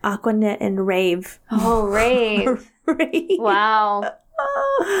 Yeah. Aquanet and rave. Oh, rave. Rave. Wow.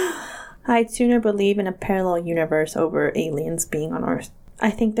 I'd sooner believe in a parallel universe over aliens being on Earth.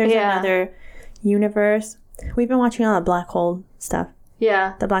 I think there's another universe. We've been watching all the black hole stuff.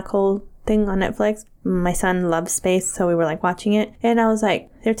 Yeah. The black hole thing on Netflix. My son loves space, so we were like watching it. And I was like,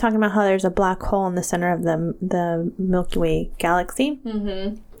 they're talking about how there's a black hole in the center of the Milky Way galaxy.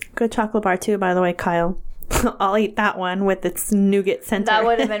 Mm-hmm. Good chocolate bar too, by the way, Kyle. I'll eat that one with its nougat center. That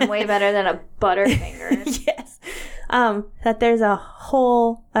would have been way better than a Butterfinger. Yes. That there's a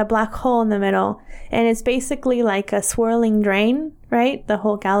black hole in the middle. And it's basically like a swirling drain, right? The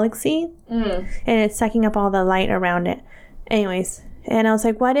whole galaxy. Mm. And it's sucking up all the light around it. Anyways. And I was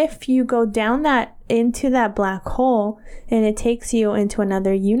like, what if you go down into that black hole and it takes you into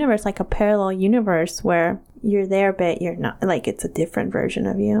another universe, like a parallel universe where you're there, but you're not, like it's a different version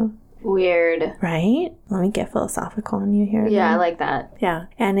of you. Weird. Right? Let me get philosophical on you here. Yeah, I like that. Yeah.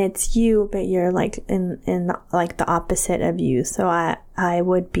 And it's you, but you're like in like the opposite of you. So I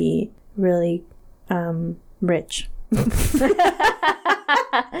would be really rich.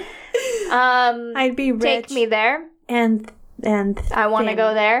 I'd be rich. Take me there. And I want to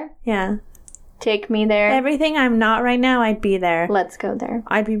go there. Yeah. Take me there. Everything I'm not right now, I'd be there. Let's go there.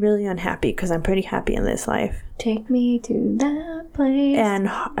 I'd be really unhappy because I'm pretty happy in this life. Take me to that place. And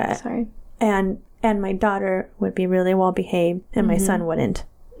sorry. And my daughter would be really well behaved, and my son wouldn't.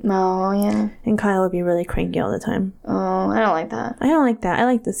 Oh yeah. And Kyle would be really cranky all the time. Oh, I don't like that. I don't like that. I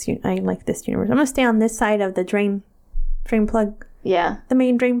like this universe. I'm gonna stay on this side of the drain plug. Yeah. The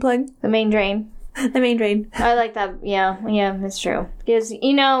main drain plug. The main drain. The main drain. I like that. Yeah, it's true. Because,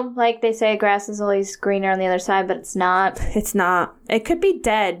 like they say, grass is always greener on the other side, but it's not. It's not. It could be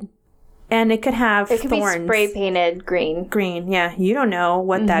dead. And it could have thorns. It could be spray painted green. Green, yeah. You don't know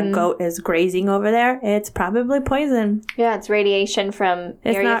what that goat is grazing over there. It's probably poison. Yeah, it's radiation from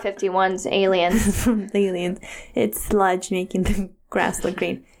Area 51's aliens. From the aliens. It's sludge making the grass look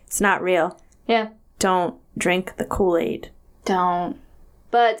green. It's not real. Yeah. Don't drink the Kool-Aid. Don't.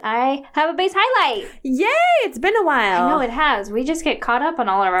 But I have a base highlight. Yay! It's been a while. I know it has. We just get caught up on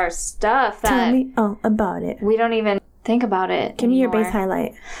all of our stuff. Tell me all about it. We don't even think about it Give me your base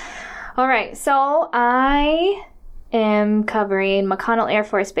highlight. All right. So I am covering McConnell Air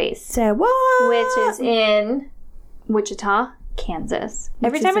Force Base. Say what? Which is in Wichita, Kansas.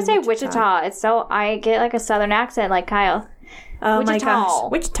 Every time I say Wichita, it's so I get like a southern accent like Kyle. Oh Wichita. My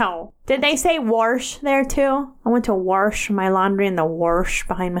gosh. Wichita. Did they say wash there too? I went to wash my laundry in the wash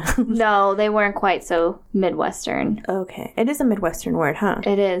behind my house. No, they weren't quite so Midwestern. Okay. It is a Midwestern word, huh?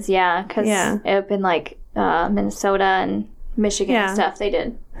 It is, yeah. Because up in like Minnesota and Michigan and stuff, they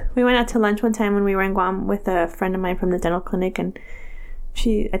did. We went out to lunch one time when we were in Guam with a friend of mine from the dental clinic, and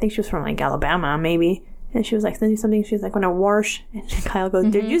I think she was from like Alabama, maybe. And she was like, something. She was like, when I wash. And Kyle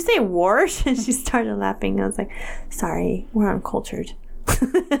goes, Did you say wash? And she started laughing. I was like, sorry, we're uncultured.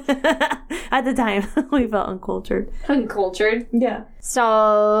 At the time, we felt uncultured. Uncultured? Yeah.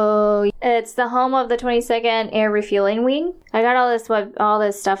 So, it's the home of the 22nd Air Refueling Wing. I got all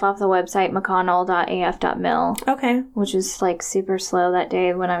this stuff off the website, mcconnell.af.mil. Okay. Which is like super slow that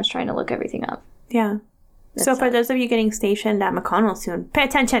day when I was trying to look everything up. Yeah. So for those of you getting stationed at McConnell soon, pay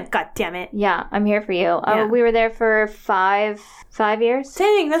attention. God damn it. Yeah, I'm here for you. Yeah. We were there for 5 years.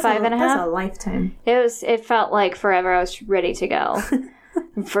 Dang, that's 5 and a half. That's a lifetime. It felt like forever. I was ready to go.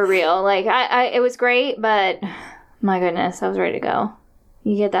 For real. Like it was great, but my goodness, I was ready to go.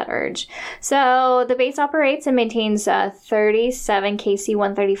 You get that urge. So the base operates and maintains 37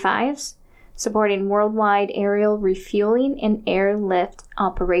 KC-135s, supporting worldwide aerial refueling and airlift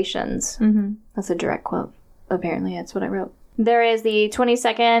operations. Mm-hmm. That's a direct quote. Apparently, that's what I wrote. There is the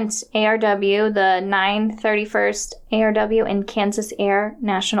 22nd ARW, the 931st ARW, and Kansas Air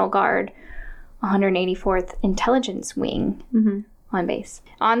National Guard 184th Intelligence Wing on base.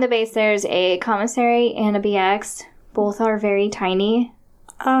 On the base, there's a commissary and a BX. Both are very tiny.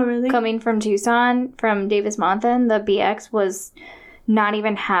 Oh, really? Coming from Tucson, from Davis-Monthan, the BX was not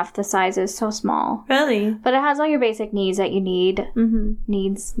even half the size. Is so small. Really? But it has all your basic needs that you need. Mm-hmm.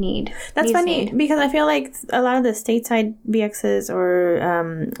 Need. That's funny because I feel like a lot of the stateside BXs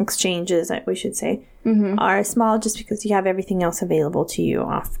or exchanges, we should say, are small just because you have everything else available to you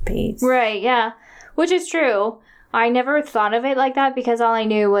off base. Right, yeah. Which is true. I never thought of it like that because all I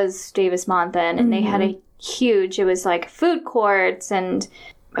knew was Davis-Monthan, and they had it was like food courts and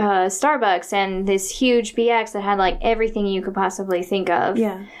Starbucks and this huge BX that had like everything you could possibly think of.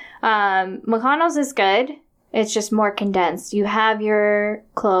 Yeah. McConnell's is good. It's just more condensed. You have your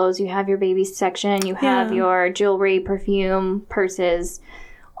clothes, you have your baby section, you have your jewelry, perfume, purses,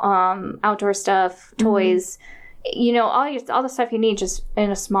 outdoor stuff, toys. All the stuff you need just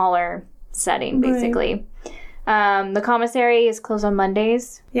in a smaller setting, basically. Right. The commissary is closed on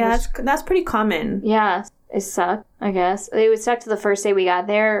Mondays. Yeah, that's pretty common. Yeah. It sucked, I guess. It would suck to the first day we got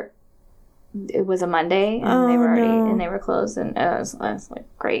there. It was a Monday, and they were closed, and I was like,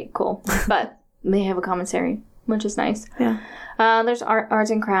 great, cool. But they have a commissary, which is nice. Yeah. There's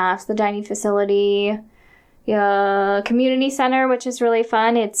arts and crafts, the dining facility, community center, which is really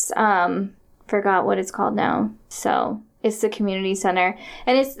fun. It's forgot what it's called now. So it's the community center,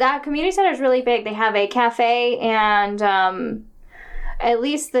 and that community center is really big. They have a cafe and. At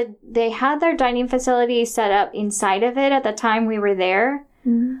least they had their dining facility set up inside of it at the time we were there.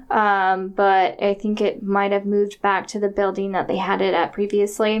 Mm-hmm. But I think it might have moved back to the building that they had it at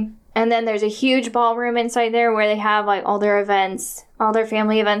previously. And then there's a huge ballroom inside there where they have like all their events, all their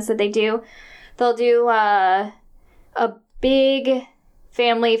family events that they do. They'll do a big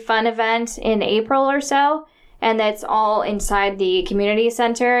family fun event in April or so. And that's all inside the community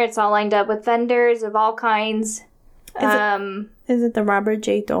center. It's all lined up with vendors of all kinds. Is it the Robert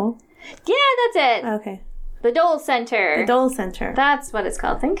J. Dole? Yeah, that's it. Okay. The Dole Center. The Dole Center. That's what it's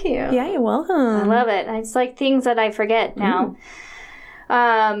called. Thank you. Yeah, you're welcome. I love it. It's like things that I forget now.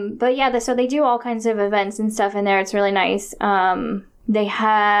 But yeah, so they do all kinds of events and stuff in there. It's really nice. They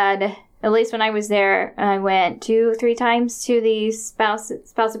had, at least when I was there, I went 2-3 times to the spouse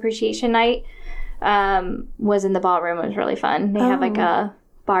appreciation night. Was in the ballroom. It was really fun. They have like a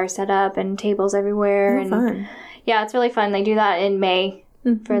bar set up and tables everywhere. Oh, and fun. Yeah, it's really fun. They do that in May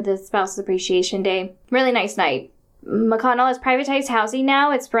for the Spouse Appreciation Day. Really nice night. McConnell has privatized housing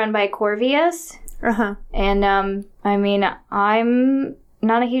now. It's run by Corvius. Uh-huh. And, I mean, I'm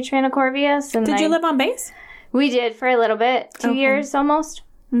not a huge fan of Corvius. And Did you live on base? We did for a little bit. 2 years almost.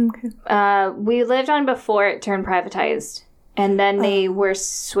 Okay. We lived on before it turned privatized. And then they were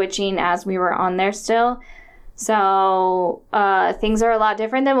switching as we were on there still. So, things are a lot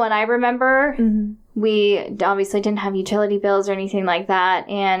different than what I remember. Mm-hmm. We obviously didn't have utility bills or anything like that.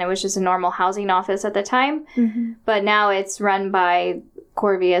 And it was just a normal housing office at the time. Mm-hmm. But now it's run by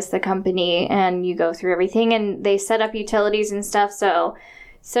Corvius, the company, and you go through everything. And they set up utilities and stuff. So,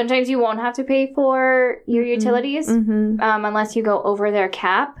 sometimes you won't have to pay for your utilities unless you go over their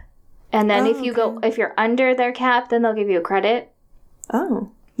cap. And then if you're under their cap, then they'll give you a credit. Oh.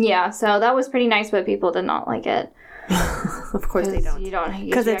 Yeah, so that was pretty nice, but people did not like it. Of course they don't. You don't.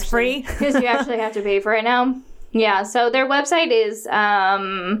 Because it's free? Because you actually have to pay for it now. Yeah, so their website is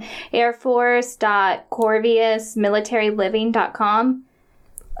airforce.corviusmilitaryliving.com.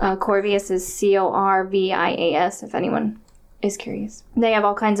 Corvius is Corvias, if anyone is curious. They have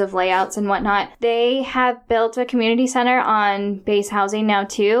all kinds of layouts and whatnot. They have built a community center on base housing now,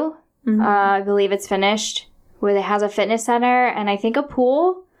 too. I believe it's finished. Where it has a fitness center and I think a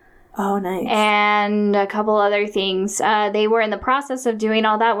pool. Oh, nice. And a couple other things. They were in the process of doing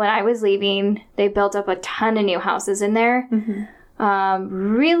all that when I was leaving. They built up a ton of new houses in there.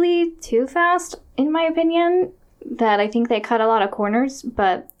 Really too fast, in my opinion, that I think they cut a lot of corners,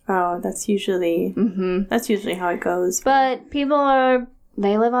 but... Oh, that's usually... That's usually how it goes. But people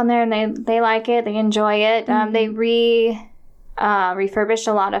they live on there and they like it. They enjoy it. They refurbished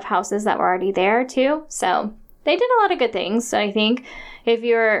a lot of houses that were already there, too. So... They did a lot of good things, I think. If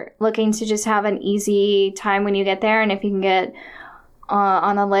you're looking to just have an easy time when you get there, and if you can get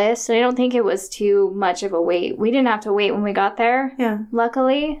on the list, I don't think it was too much of a wait. We didn't have to wait when we got there,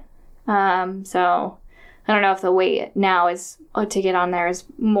 luckily. So I don't know if the wait now is to get on there is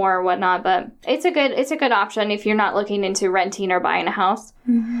more or whatnot, but it's a good option if you're not looking into renting or buying a house.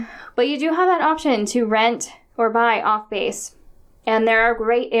 But you do have that option to rent or buy off base, and there are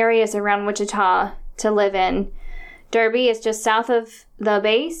great areas around Wichita to live in. Derby is just south of the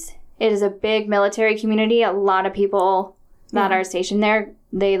base. It is a big military community. A lot of people that are stationed there,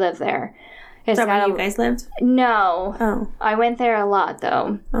 they live there. Is that where you guys lived? No. Oh. I went there a lot,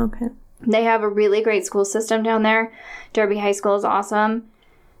 though. Okay. They have a really great school system down there. Derby High School is awesome.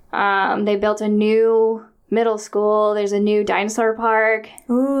 They built a new middle school. There's a new dinosaur park.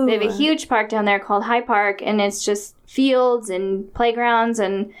 Ooh. They have a huge park down there called High Park, and it's just fields and playgrounds,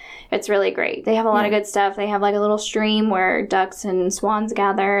 and it's really great. They have a lot of good stuff. They have like a little stream where ducks and swans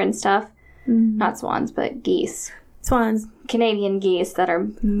gather and stuff. Not swans, but geese. Swans. Canadian geese that are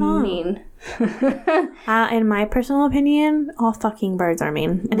mean. In my personal opinion, all fucking birds are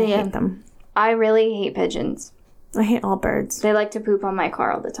mean, and I hate them. I really hate pigeons. I hate all birds. They like to poop on my car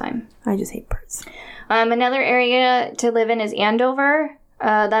all the time. I just hate birds. Another area to live in is Andover.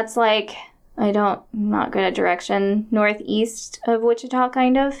 That's like... I'm not good at direction. Northeast of Wichita,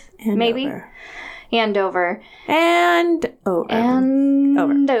 kind of. Maybe. Andover. Andover.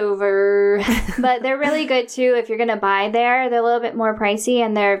 But they're really good, too. If you're going to buy there, they're a little bit more pricey,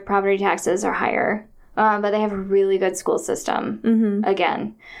 and their property taxes are higher. But they have a really good school system,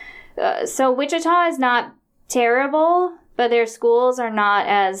 again. So Wichita is not terrible, but their schools are not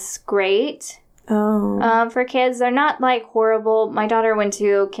as great. For kids. They're not like horrible. My daughter went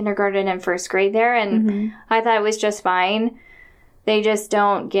to kindergarten and first grade there, and I thought it was just fine. They just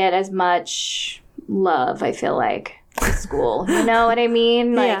don't get as much love, I feel like, at school. You know what I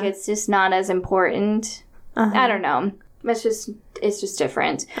mean? Like, it's just not as important. I don't know. It's just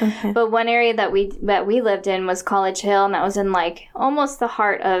different. Okay. But one area that we lived in was College Hill, and that was in like almost the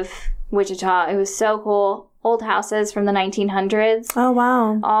heart of Wichita. It was so cool. Old houses from the 1900s. Oh,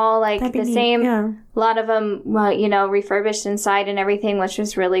 wow. All like the same. Yeah. A lot of them, refurbished inside and everything, which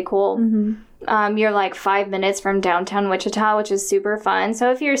was really cool. You're like 5 minutes from downtown Wichita, which is super fun.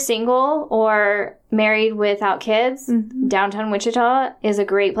 So if you're single or married without kids, downtown Wichita is a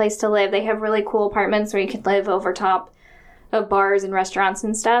great place to live. They have really cool apartments where you can live over top of bars and restaurants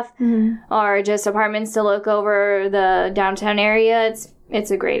and stuff, or just apartments to look over the downtown area. It's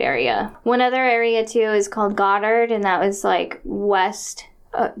a great area. One other area, too, is called Goddard, and that was, like, west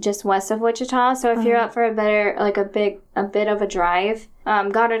just west of Wichita. So if you're up for a bit of a drive,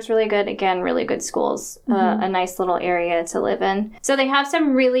 Goddard's really good. Again, really good schools. A nice little area to live in. So they have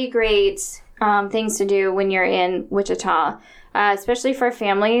some really great things to do when you're in Wichita, especially for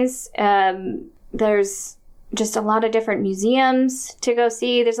families. There's just a lot of different museums to go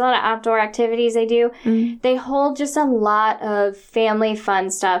see. There's a lot of outdoor activities they do. They hold just a lot of family fun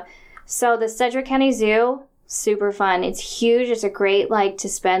stuff. So the Sedgwick County Zoo, super fun. It's huge. It's a great, to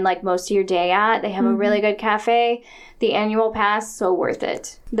spend, most of your day at. They have a really good cafe. The annual pass, so worth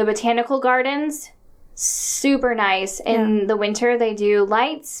it. The Botanical Gardens, super nice. In the winter, they do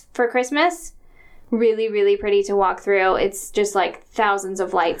lights for Christmas. Really, really pretty to walk through. It's just, thousands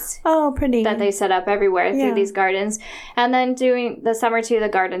of lights. Oh, pretty. That they set up everywhere through these gardens. And then during the summer, too, the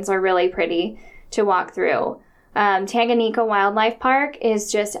gardens are really pretty to walk through. Tanganyika Wildlife Park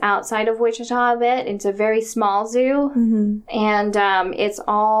is just outside of Wichita a bit. It's a very small zoo, and it's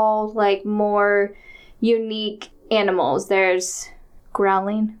all more unique animals. There's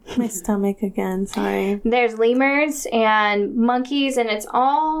growling. My stomach again. Sorry. There's lemurs and monkeys, and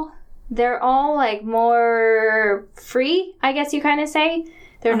they're all more free, I guess you kind of say.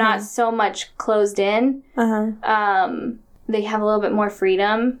 They're not so much closed in. They have a little bit more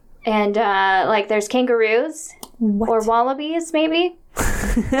freedom. And, there's kangaroos. What? Or wallabies, maybe.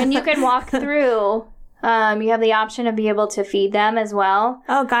 And you can walk through. You have the option to be able to feed them as well.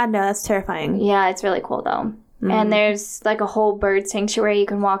 Oh, God, no. That's terrifying. Yeah, it's really cool, though. And there's, a whole bird sanctuary you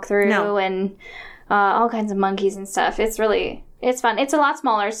can walk through. And all kinds of monkeys and stuff. It's fun. It's a lot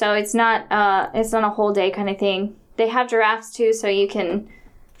smaller, so it's not a whole day kind of thing. They have giraffes, too, so you can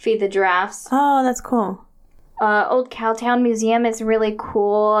feed the giraffes. Oh, that's cool. Old Cowtown Museum is really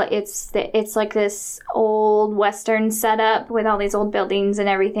cool. It's like this old Western setup with all these old buildings and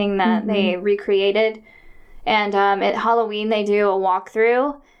everything that they recreated. And at Halloween, they do a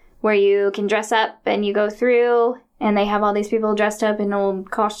walkthrough where you can dress up and you go through, and they have all these people dressed up in old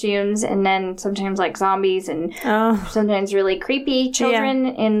costumes, and then sometimes zombies and sometimes really creepy children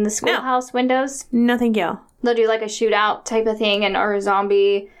in the schoolhouse windows. No, thank you. They'll do a shootout type of thing or a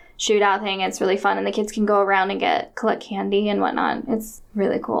zombie shootout thing. It's really fun, and the kids can go around and collect candy and whatnot. It's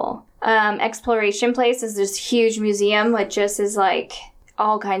really cool. Exploration Place is this huge museum which just is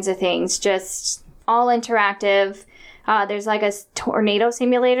all kinds of things, just all interactive. There's a tornado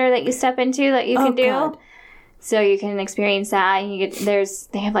simulator that you step into that you can do. God. So you can experience that. And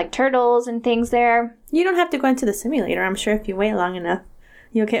they have turtles and things there. You don't have to go into the simulator. I'm sure if you wait long enough,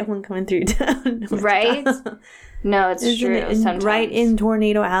 you'll get one coming through town. Right? No, it's true. Sometimes. Right in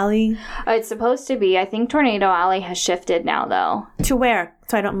Tornado Alley? It's supposed to be. I think Tornado Alley has shifted now, though. To where?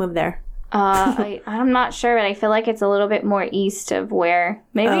 So I don't move there. I'm not sure, but I feel like it's a little bit more east of where.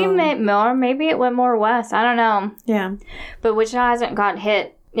 Maybe maybe it went more west. I don't know. Yeah. But Wichita hasn't got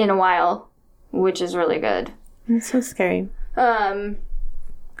hit in a while, which is really good. It's so scary. Get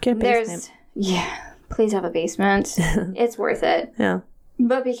a basement. Please have a basement. It's worth it. Yeah.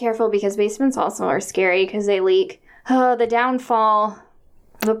 But be careful, because basements also are scary because they leak. Oh, the downfall.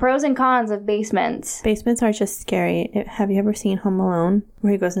 The pros and cons of basements. Basements are just scary. Have you ever seen Home Alone,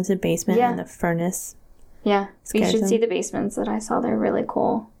 where he goes into the basement and the furnace? Yeah. You should see the basements that I saw. They're really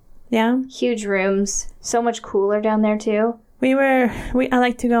cool. Yeah? Huge rooms. So much cooler down there, too. I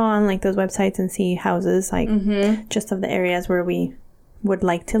like to go on those websites and see houses, just of the areas where we would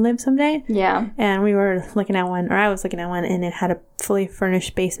like to live someday. Yeah. And we were looking at one, or I was looking at one, and it had a fully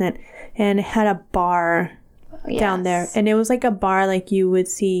furnished basement, and it had a bar down there. And it was a bar you would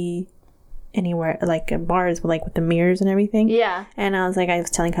see anywhere, bars with the mirrors and everything. Yeah. And I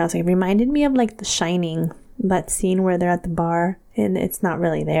was telling Kyle, it reminded me of The Shining, that scene where they're at the bar and it's not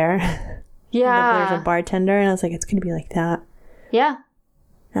really there. Yeah. There's a bartender, and I was it's going to be like that. Yeah.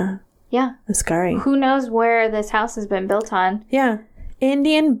 Yeah. Yeah. It's scary. Who knows where this house has been built on? Yeah.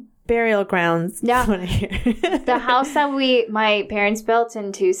 Indian burial grounds. Yeah. The house that my parents built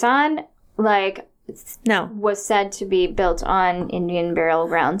in Tucson, was said to be built on Indian burial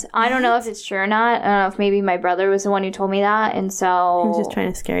grounds. I don't know if it's true or not. I don't know if maybe my brother was the one who told me that, and so... He was just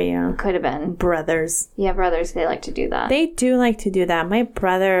trying to scare you. Could have been. Brothers. Yeah, brothers, they like to do that. They do like to do that. My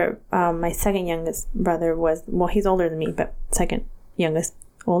brother, my second youngest brother he's older than me, but second youngest,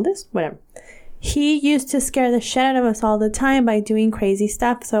 oldest, whatever. He used to scare the shit out of us all the time by doing crazy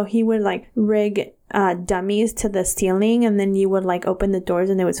stuff. So he would rig dummies to the ceiling, and then you would open the doors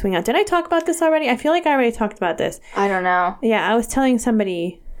and they would swing out. Did I talk about this already? I feel like I already talked about this. I don't know. Yeah, I was telling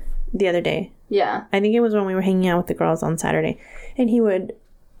somebody the other day. Yeah. I think it was when we were hanging out with the girls on Saturday. And he would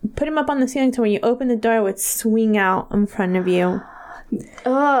put him up on the ceiling so when you open the door, it would swing out in front of you.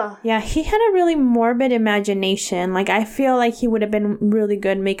 Ugh. Yeah, he had a really morbid imagination. Like, I feel like he would have been really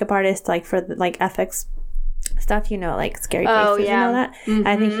good makeup artist, like, for, like, FX stuff, you know, like, scary faces and all that. Mm-hmm.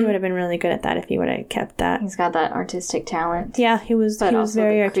 I think he would have been really good at that if he would have kept that. He's got that artistic talent. Yeah, he was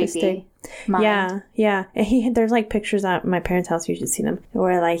very artistic. Mind. Yeah. And there's, like, pictures at my parents' house, you should see them,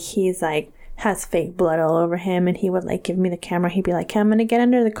 where, like, he's, like, has fake blood all over him, and he would, like, give me the camera. He'd be like, okay, I'm gonna get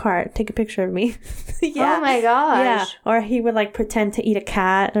under the cart, take a picture of me. Yeah. Oh my gosh. Yeah. Or he would, like, pretend to eat a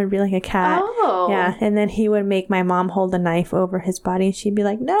cat or be like a cat. Oh. Yeah. And then he would make my mom hold a knife over his body, and she'd be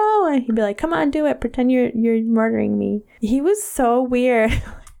like, no. And he'd be like, come on, do it. Pretend you're murdering me. He was so weird.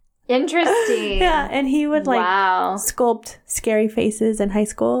 Interesting. Yeah. And he would, like, sculpt scary faces in high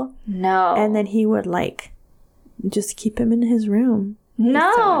school. No. And then he would, like, just keep him in his room.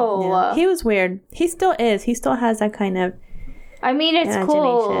 No. He was weird. He still is. He still has that kind of I mean, it's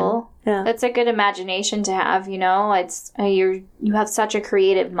cool. Yeah. It's a good imagination to have, you know? It's you have such a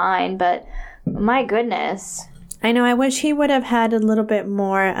creative mind, but my goodness. I know. I wish he would have had a little bit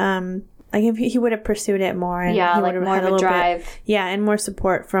more like if he would have pursued it more, and yeah, he like more of a drive. And more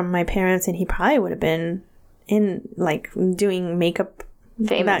support from my parents, and he probably would have been in, like, doing makeup.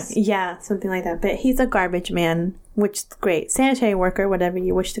 Famous. Something like that. But he's a garbage man, which is great. Sanitary worker, whatever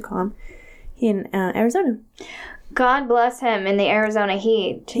you wish to call him. In Arizona. God bless him in the Arizona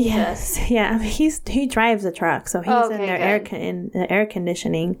heat. Jesus. Yes. Yeah. I mean, he drives a truck, so he's in their air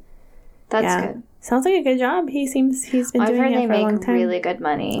conditioning. That's good. Sounds like a good job. He's been doing it for a long time. I've heard they make really good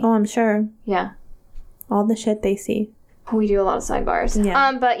money. Oh, I'm sure. Yeah. All the shit they see. We do a lot of sidebars.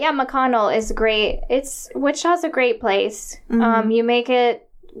 Yeah. But yeah, McConnell is great. Wichita's a great place. Mm-hmm. You make it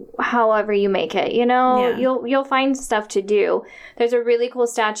however you make it, you know. You'll find stuff to do. There's a really cool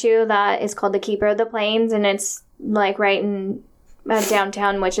statue that is called the Keeper of the Plains, and it's like right in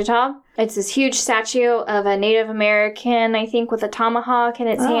downtown Wichita. It's this huge statue of a Native American, I think, with a tomahawk in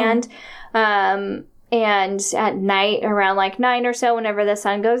its hand. And at night, around like 9 or so, whenever the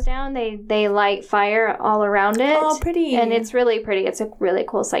sun goes down, they light fire all around it. Oh, pretty. And it's really pretty. It's a really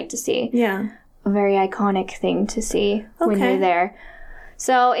cool sight to see. Yeah. A very iconic thing to see when you're there.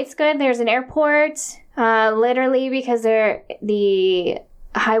 So it's good. There's an airport, literally, because the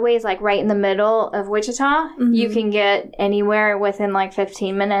highway is like right in the middle of Wichita. Mm-hmm. You can get anywhere within like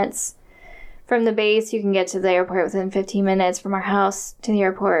 15 minutes. From the base, you can get to the airport within 15 minutes. From our house to the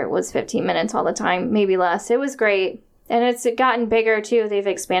airport was 15 minutes all the time, maybe less. It was great. And it's gotten bigger, too. They've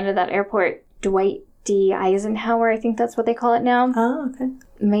expanded that airport. Dwight D. Eisenhower, I think that's what they call it now. Oh, okay.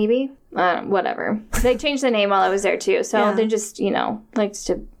 Maybe. Whatever. They changed the name while I was there, too. So they just, likes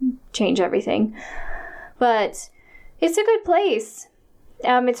to change everything. But it's a good place.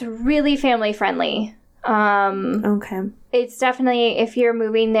 It's really family-friendly. Okay. It's definitely, if you're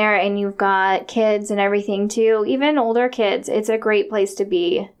moving there and you've got kids and everything too, even older kids, it's a great place to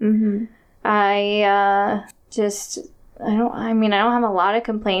be. Mm-hmm. I don't have a lot of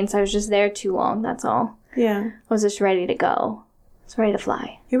complaints. I was just there too long. That's all. Yeah. I was just ready to go. I was ready to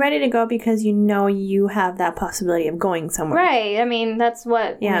fly. You're ready to go because you know you have that possibility of going somewhere. Right. I mean, that's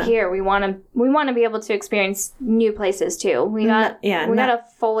what we're here. We want to be able to experience new places too. We got a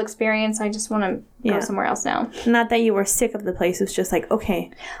full experience. I just want to go somewhere else now. Not that you were sick of the place. It's just like,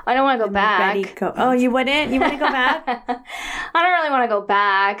 okay. I don't want to go back. Ready to go. Oh, you wouldn't? You want to go back? I don't really want to go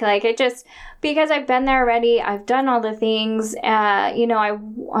back. Like, it just, because I've been there already. I've done all the things. I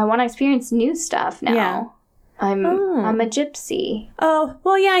want to experience new stuff now. Yeah. I'm a gypsy. Oh,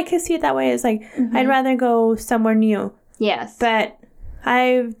 well, yeah, I could see it that way. It's like, I'd rather go somewhere new. Yes. But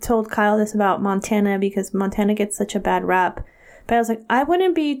I've told Kyle this about Montana because Montana gets such a bad rap. But I was like, I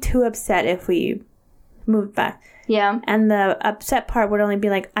wouldn't be too upset if we moved back. Yeah. And the upset part would only be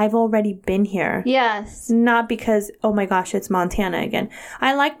like, I've already been here. Yes. Not because, oh my gosh, it's Montana again.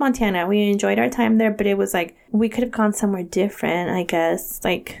 I like Montana. We enjoyed our time there, but it was like, we could have gone somewhere different, I guess.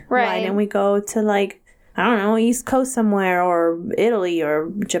 Like, why didn't we go to, like, I don't know, East Coast somewhere, or Italy,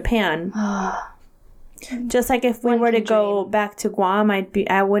 or Japan. Just like if we were to go back to Guam,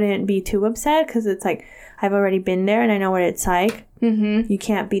 I wouldn't be too upset because it's like I've already been there and I know what it's like. Mm-hmm. You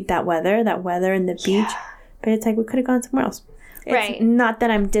can't beat that weather and the beach. But it's like we could have gone somewhere else. It's not that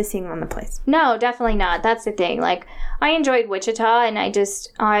I'm dissing on the place. No, definitely not. That's the thing. Like, I enjoyed Wichita, and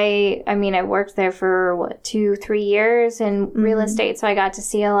I worked there for 2-3 years in real estate, so I got to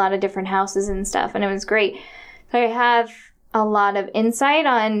see a lot of different houses and stuff, and it was great. So I have a lot of insight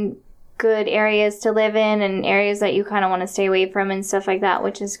on good areas to live in and areas that you kind of want to stay away from and stuff like that,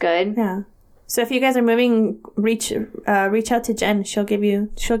 which is good. Yeah. So if you guys are moving, reach out to Jen. She'll give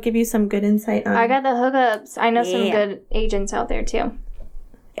you some good insight on. I got the hookups. I know some good agents out there too.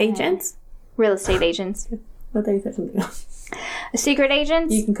 Agents? Real estate agents. I thought you said something else. Secret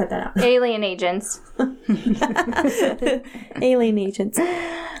agents? You can cut that out. Alien agents. Alien agents.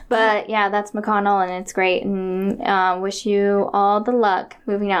 But yeah, that's McConnell, and it's great. And wish you all the luck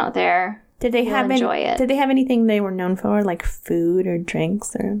moving out there. Did they enjoy it? Did they have anything they were known for, like food or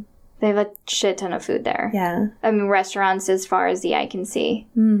drinks or? They have a shit ton of food there. Yeah. I mean, restaurants as far as the eye can see.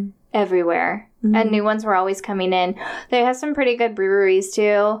 Everywhere. And new ones were always coming in. They have some pretty good breweries,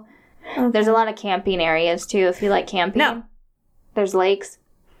 too. Okay. There's a lot of camping areas, too, if you like camping. No. There's lakes.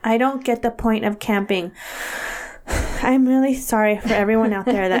 I don't get the point of camping. I'm really sorry for everyone out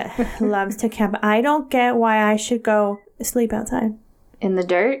there that loves to camp. I don't get why I should go sleep outside. In the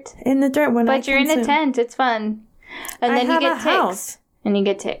dirt? In the dirt. But you're in a tent. It's fun. And then you get ticks. House. And you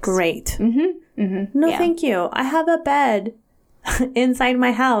get ticks. Great. No, thank you. I have a bed inside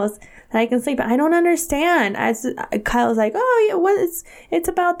my house that I can sleep in. I don't understand. Kyle's like, oh, yeah, it's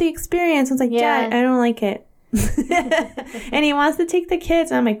about the experience. I was like, yeah, I don't like it. And he wants to take the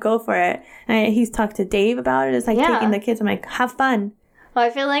kids. And I'm like, go for it. And he's talked to Dave about it. It's like taking the kids. I'm like, have fun. Well, I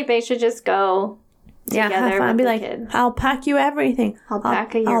feel like they should just go together have fun. with Be the like, kids. I'll pack you everything. I'll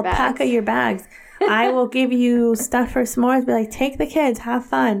pack your bags. I will give you stuff for s'mores. Be like, take the kids. Have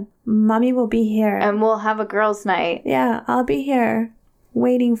fun. Mommy will be here. And we'll have a girls' night. Yeah, I'll be here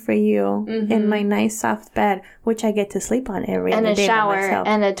waiting for you in my nice soft bed, which I get to sleep on every day. And a shower by myself.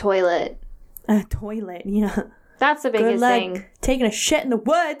 and a toilet. A toilet, yeah. That's the biggest thing. Taking a shit in the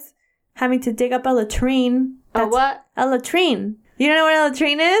woods. Having to dig up a latrine. A what? A latrine. You don't know what a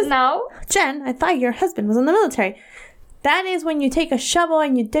latrine is? No. Jen, I thought your husband was in the military. That is when you take a shovel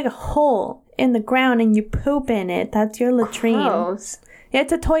and you dig a hole in the ground and you poop in it. That's your latrine. Gross. Yeah,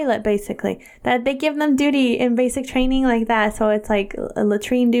 it's a toilet, basically. That they give them duty in basic training like that. So it's like a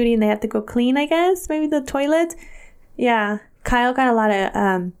latrine duty and they have to go clean, I guess. Maybe the toilet. Yeah. Kyle got a lot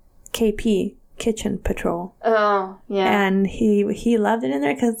of KP, kitchen patrol. Oh, yeah. And he loved it in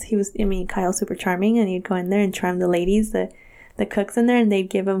there because Kyle's super charming and he'd go in there and charm the ladies, the cooks in there, and they'd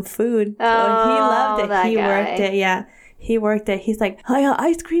give him food. Oh, so he loved it. That guy. Worked it, yeah. He worked it. He's like, I got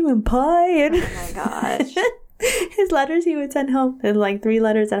ice cream and pie. And oh my gosh. His letters he would send home. There's like 3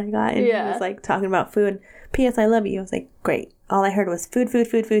 letters that I got. And he was like talking about food. P.S. I love you. I was like, great. All I heard was food,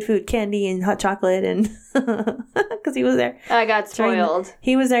 candy and hot chocolate. And because he was there. I got spoiled.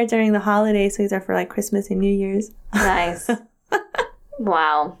 He was there during the holidays. So he's there for like Christmas and New Year's. Nice.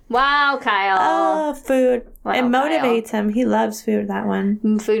 Wow, Kyle. Oh, food. Wow, it motivates him. He loves food, that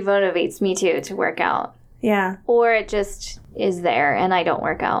one. Food motivates me too to work out. Yeah. Or it just is there and I don't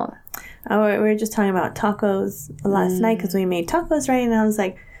work out. Oh, we were just talking about tacos last night because we made tacos, right? And I was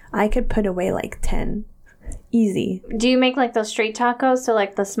like, I could put away like 10. Easy. Do you make like those street tacos? So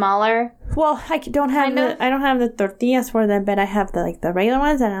like the smaller? Well, I don't have the tortillas for them, but I have the regular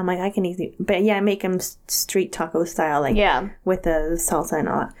ones, and I'm like, I can easily. But yeah, I make them street taco style, like with the salsa and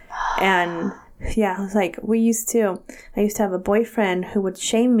all that. And yeah, I was like, I used to have a boyfriend who would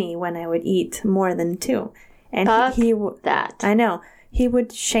shame me when I would eat more than 2, and that I know he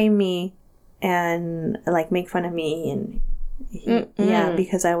would shame me and like make fun of me and.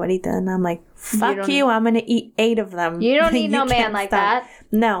 Because I would eat them. And I'm like, fuck you, I'm going to eat 8 of them. You don't need no man like that.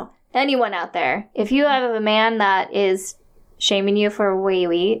 No. Anyone out there, if you have a man that is shaming you for what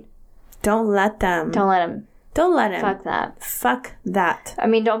you eat, don't let them. Don't let him. Don't let him. Fuck that. I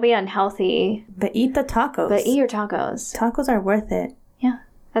mean, don't be unhealthy. But eat the tacos. But eat your tacos. Tacos are worth it. Yeah.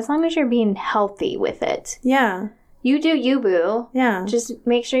 As long as you're being healthy with it. Yeah. You do you, boo. Yeah. Just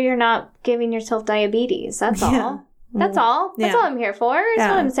make sure you're not giving yourself diabetes. That's all. That's all. That's all I'm here for. That's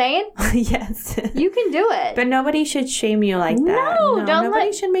what I'm saying. Yes. You can do it. But nobody should shame you like that. No,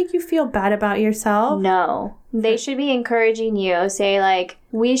 nobody should make you feel bad about yourself. No. They should be encouraging you. Say, like,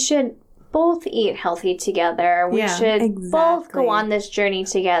 we should both eat healthy together. We should both go on this journey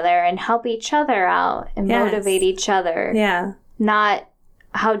together and help each other out and motivate each other. Yeah. Not,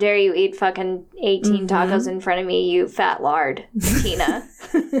 how dare you eat fucking 18 tacos in front of me, you fat lard, Tina.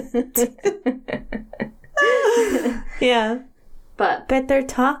 Yeah. But they're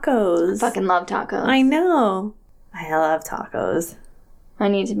tacos. I fucking love tacos. I know. I love tacos. I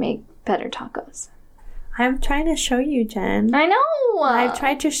need to make better tacos. I'm trying to show you, Jen. I know. I've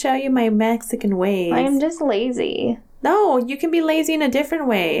tried to show you my Mexican ways. I am just lazy. No, you can be lazy in a different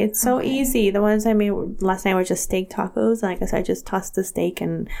way. It's so easy. The ones I made last night were just steak tacos. Like I said, I just tossed the steak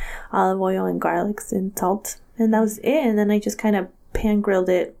and olive oil and garlic and salt. And that was it. And then I just kind of pan grilled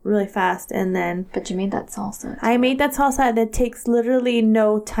it really fast, and then but you made that salsa too. I made that salsa that takes literally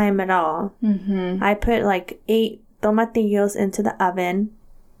no time at all. I put like 8 tomatillos into the oven,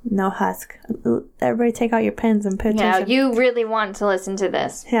 no husk. Everybody take out your pens and put you really want to listen to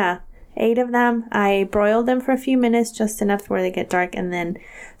this. 8 8 of them. I broiled them for a few minutes, just enough where they get dark, and then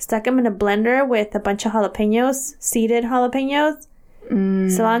stuck them in a blender with a bunch of jalapenos, seeded jalapenos,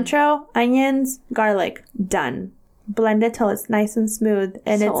 cilantro, onions, garlic. Done. Blend it till it's nice and smooth,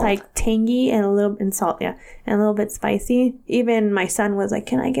 and Sold. it's like tangy and and salt, and a little bit spicy. Even my son was like,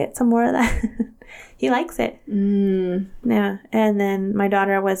 "Can I get some more of that?" He likes it. Yeah. And then my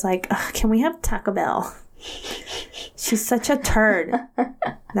daughter was like, "Ugh, can we have Taco Bell?" She's such a turd.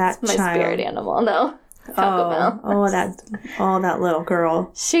 That My child. spirit animal, no. Taco Bell. that little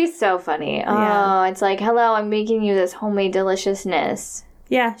girl. She's so funny. Yeah. Oh, it's like, hello, I'm making you this homemade deliciousness.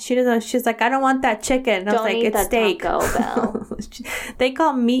 Yeah, she doesn't. She's like, I don't want that chicken. I was Don't like, eat it's that steak. Taco Bell. They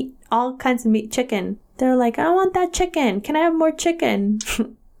call meat, all kinds of meat, chicken. They're like, I don't want that chicken. Can I have more chicken?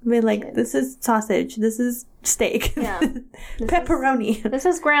 We're like, this is sausage. This is steak. Yeah. Pepperoni. This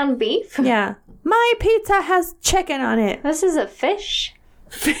is ground beef. Yeah. My pizza has chicken on it. This is a fish.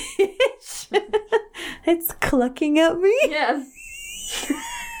 Fish. It's clucking at me. Yeah.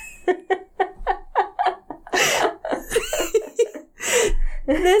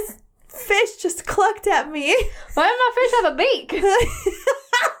 This fish just clucked at me. Why does my fish have a beak?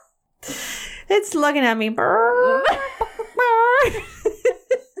 It's looking at me.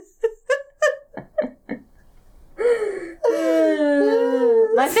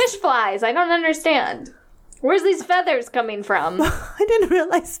 My fish flies. I don't understand. Where's these feathers coming from? I didn't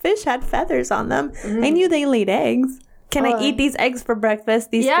realize fish had feathers on them. I knew they laid eggs. Can I eat these eggs for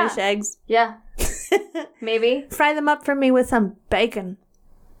breakfast? These Yeah. fish eggs? Yeah. Maybe. Fry them up for me with some bacon.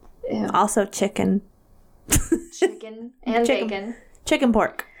 Ew. Also chicken. Chicken and Chicken. bacon. Chicken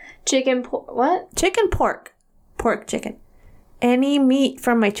pork. What? Chicken pork. Pork chicken. Any meat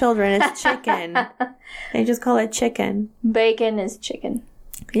from my children is chicken. They just call it chicken. Bacon is chicken.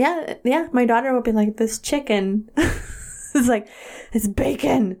 Yeah. My daughter will be like, this chicken. It's like, it's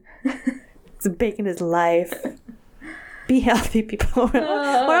bacon. It's bacon is life. Be healthy, people. We're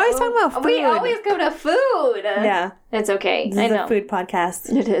always talking about food. We always go to food. Yeah. It's okay. This I is know. a food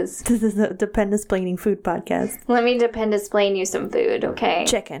podcast. It is. This is a Dependisplaining food podcast. Let me explain you some food, okay?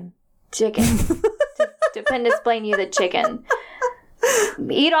 Chicken. Chicken. Explain you the chicken.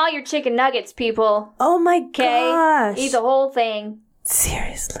 Eat all your chicken nuggets, people. Oh my Okay? gosh. Eat the whole thing.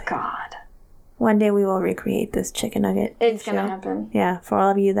 Seriously. God. One day we will recreate this chicken nugget. It's gonna show. happen. Yeah, for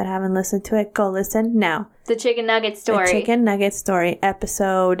all of you that haven't listened to it, go listen now. The chicken nugget story. The chicken nugget story,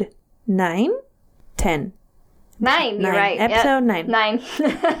 episode 9? 10. 9, you're 9. right. Episode Yep. 9. 9.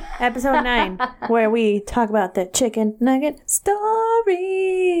 Episode 9, where we talk about the chicken nugget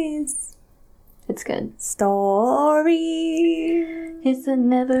stories. It's good. Stories. It's a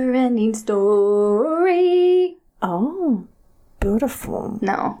never-ending story. Oh, beautiful.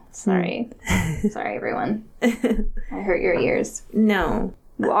 No, sorry. Sorry, everyone. I hurt your ears. No.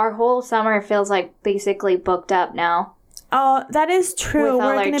 Our whole summer feels like basically booked up now. Oh, that is true. With all We're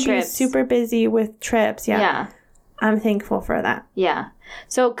our going to be trips. super busy with trips. Yeah. Yeah. I'm thankful for that. Yeah.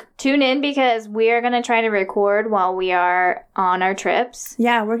 So tune in because we are going to try to record while we are on our trips.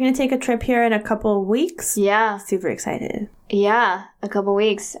 Yeah, we're going to take a trip here in a couple of weeks. Yeah. Super excited. Yeah. A couple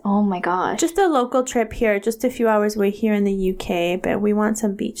weeks. Oh my gosh. Just a local trip here, just a few hours away here in the UK, but we want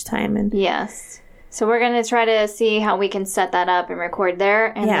some beach time. And Yes. So we're going to try to see how we can set that up and record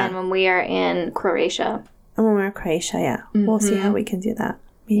there. And Yeah. then when we are in Croatia. when we're in Croatia, yeah. We'll see how we can do that.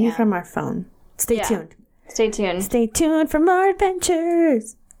 Maybe Yeah. from our phone. Stay Yeah. tuned. Stay tuned. Stay tuned for more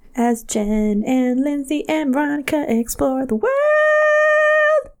adventures as Jen and Lindsay and Veronica explore the world.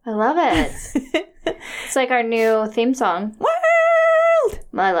 I love it. It's like our new theme song. World!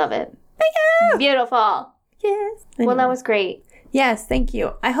 I love it. Thank you! Beautiful. Yes. Well, that was great. Yes, thank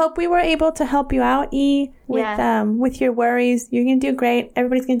you. I hope we were able to help you out, E, with your worries. You're gonna do great.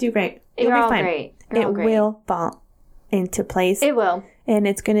 Everybody's gonna do great. You'll You're be all fine. great. You're all It great. will fall into place, It will. and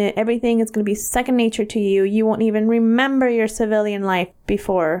everything is gonna be second nature to you. You won't even remember your civilian life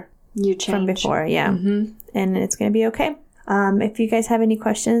before You change. from before, yeah. And it's gonna be okay. If you guys have any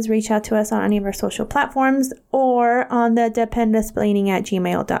questions, reach out to us on any of our social platforms or on the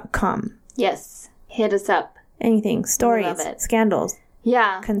dependisplaining@gmail.com. Yes. Hit us up. Anything, stories, love it. scandals.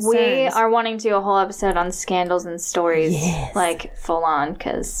 Yeah. We Concerns. are wanting to do a whole episode on scandals and stories. Yes. Like full on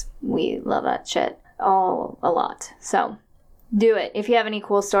because we love that shit a lot. So do it. If you have any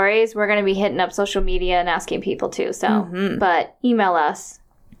cool stories, we're going to be hitting up social media and asking people too. So, but email us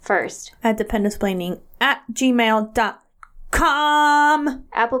first. At dependisplaining@gmail.com.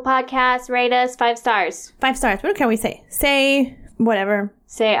 Apple Podcasts, rate us 5 stars. 5 stars. What can we say? Say whatever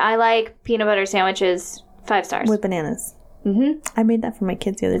Say, I like peanut butter sandwiches, 5 stars. with bananas. Mm-hmm. I made that for my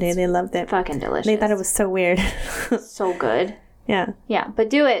kids the other day. They loved it. Fucking delicious. They thought it was so weird. so good. Yeah. Yeah, but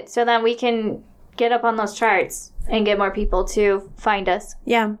do it so that we can get up on those charts and get more people to find us.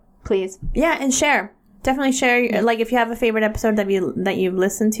 Yeah. Please. Yeah, and share. Definitely share. Like, if you have a favorite episode that you've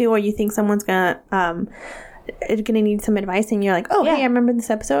listened to, or you think someone's gonna need some advice, and you're like, oh, hey, I remember this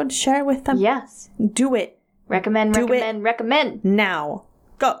episode. Share it with them. Yes. Do it. Recommend now.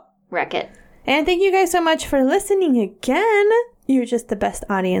 Go. Wreck it. And thank you guys so much for listening again. You're just the best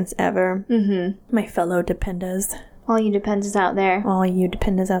audience ever. Mm-hmm. My fellow Dependas. All you Dependas out there. All you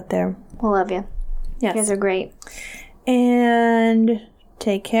Dependas out there. We love you. Yes. You guys are great. And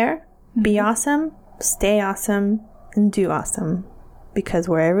take care. Be awesome. Stay awesome. And do awesome. Because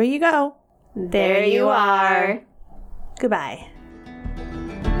wherever you go, there you are. Goodbye.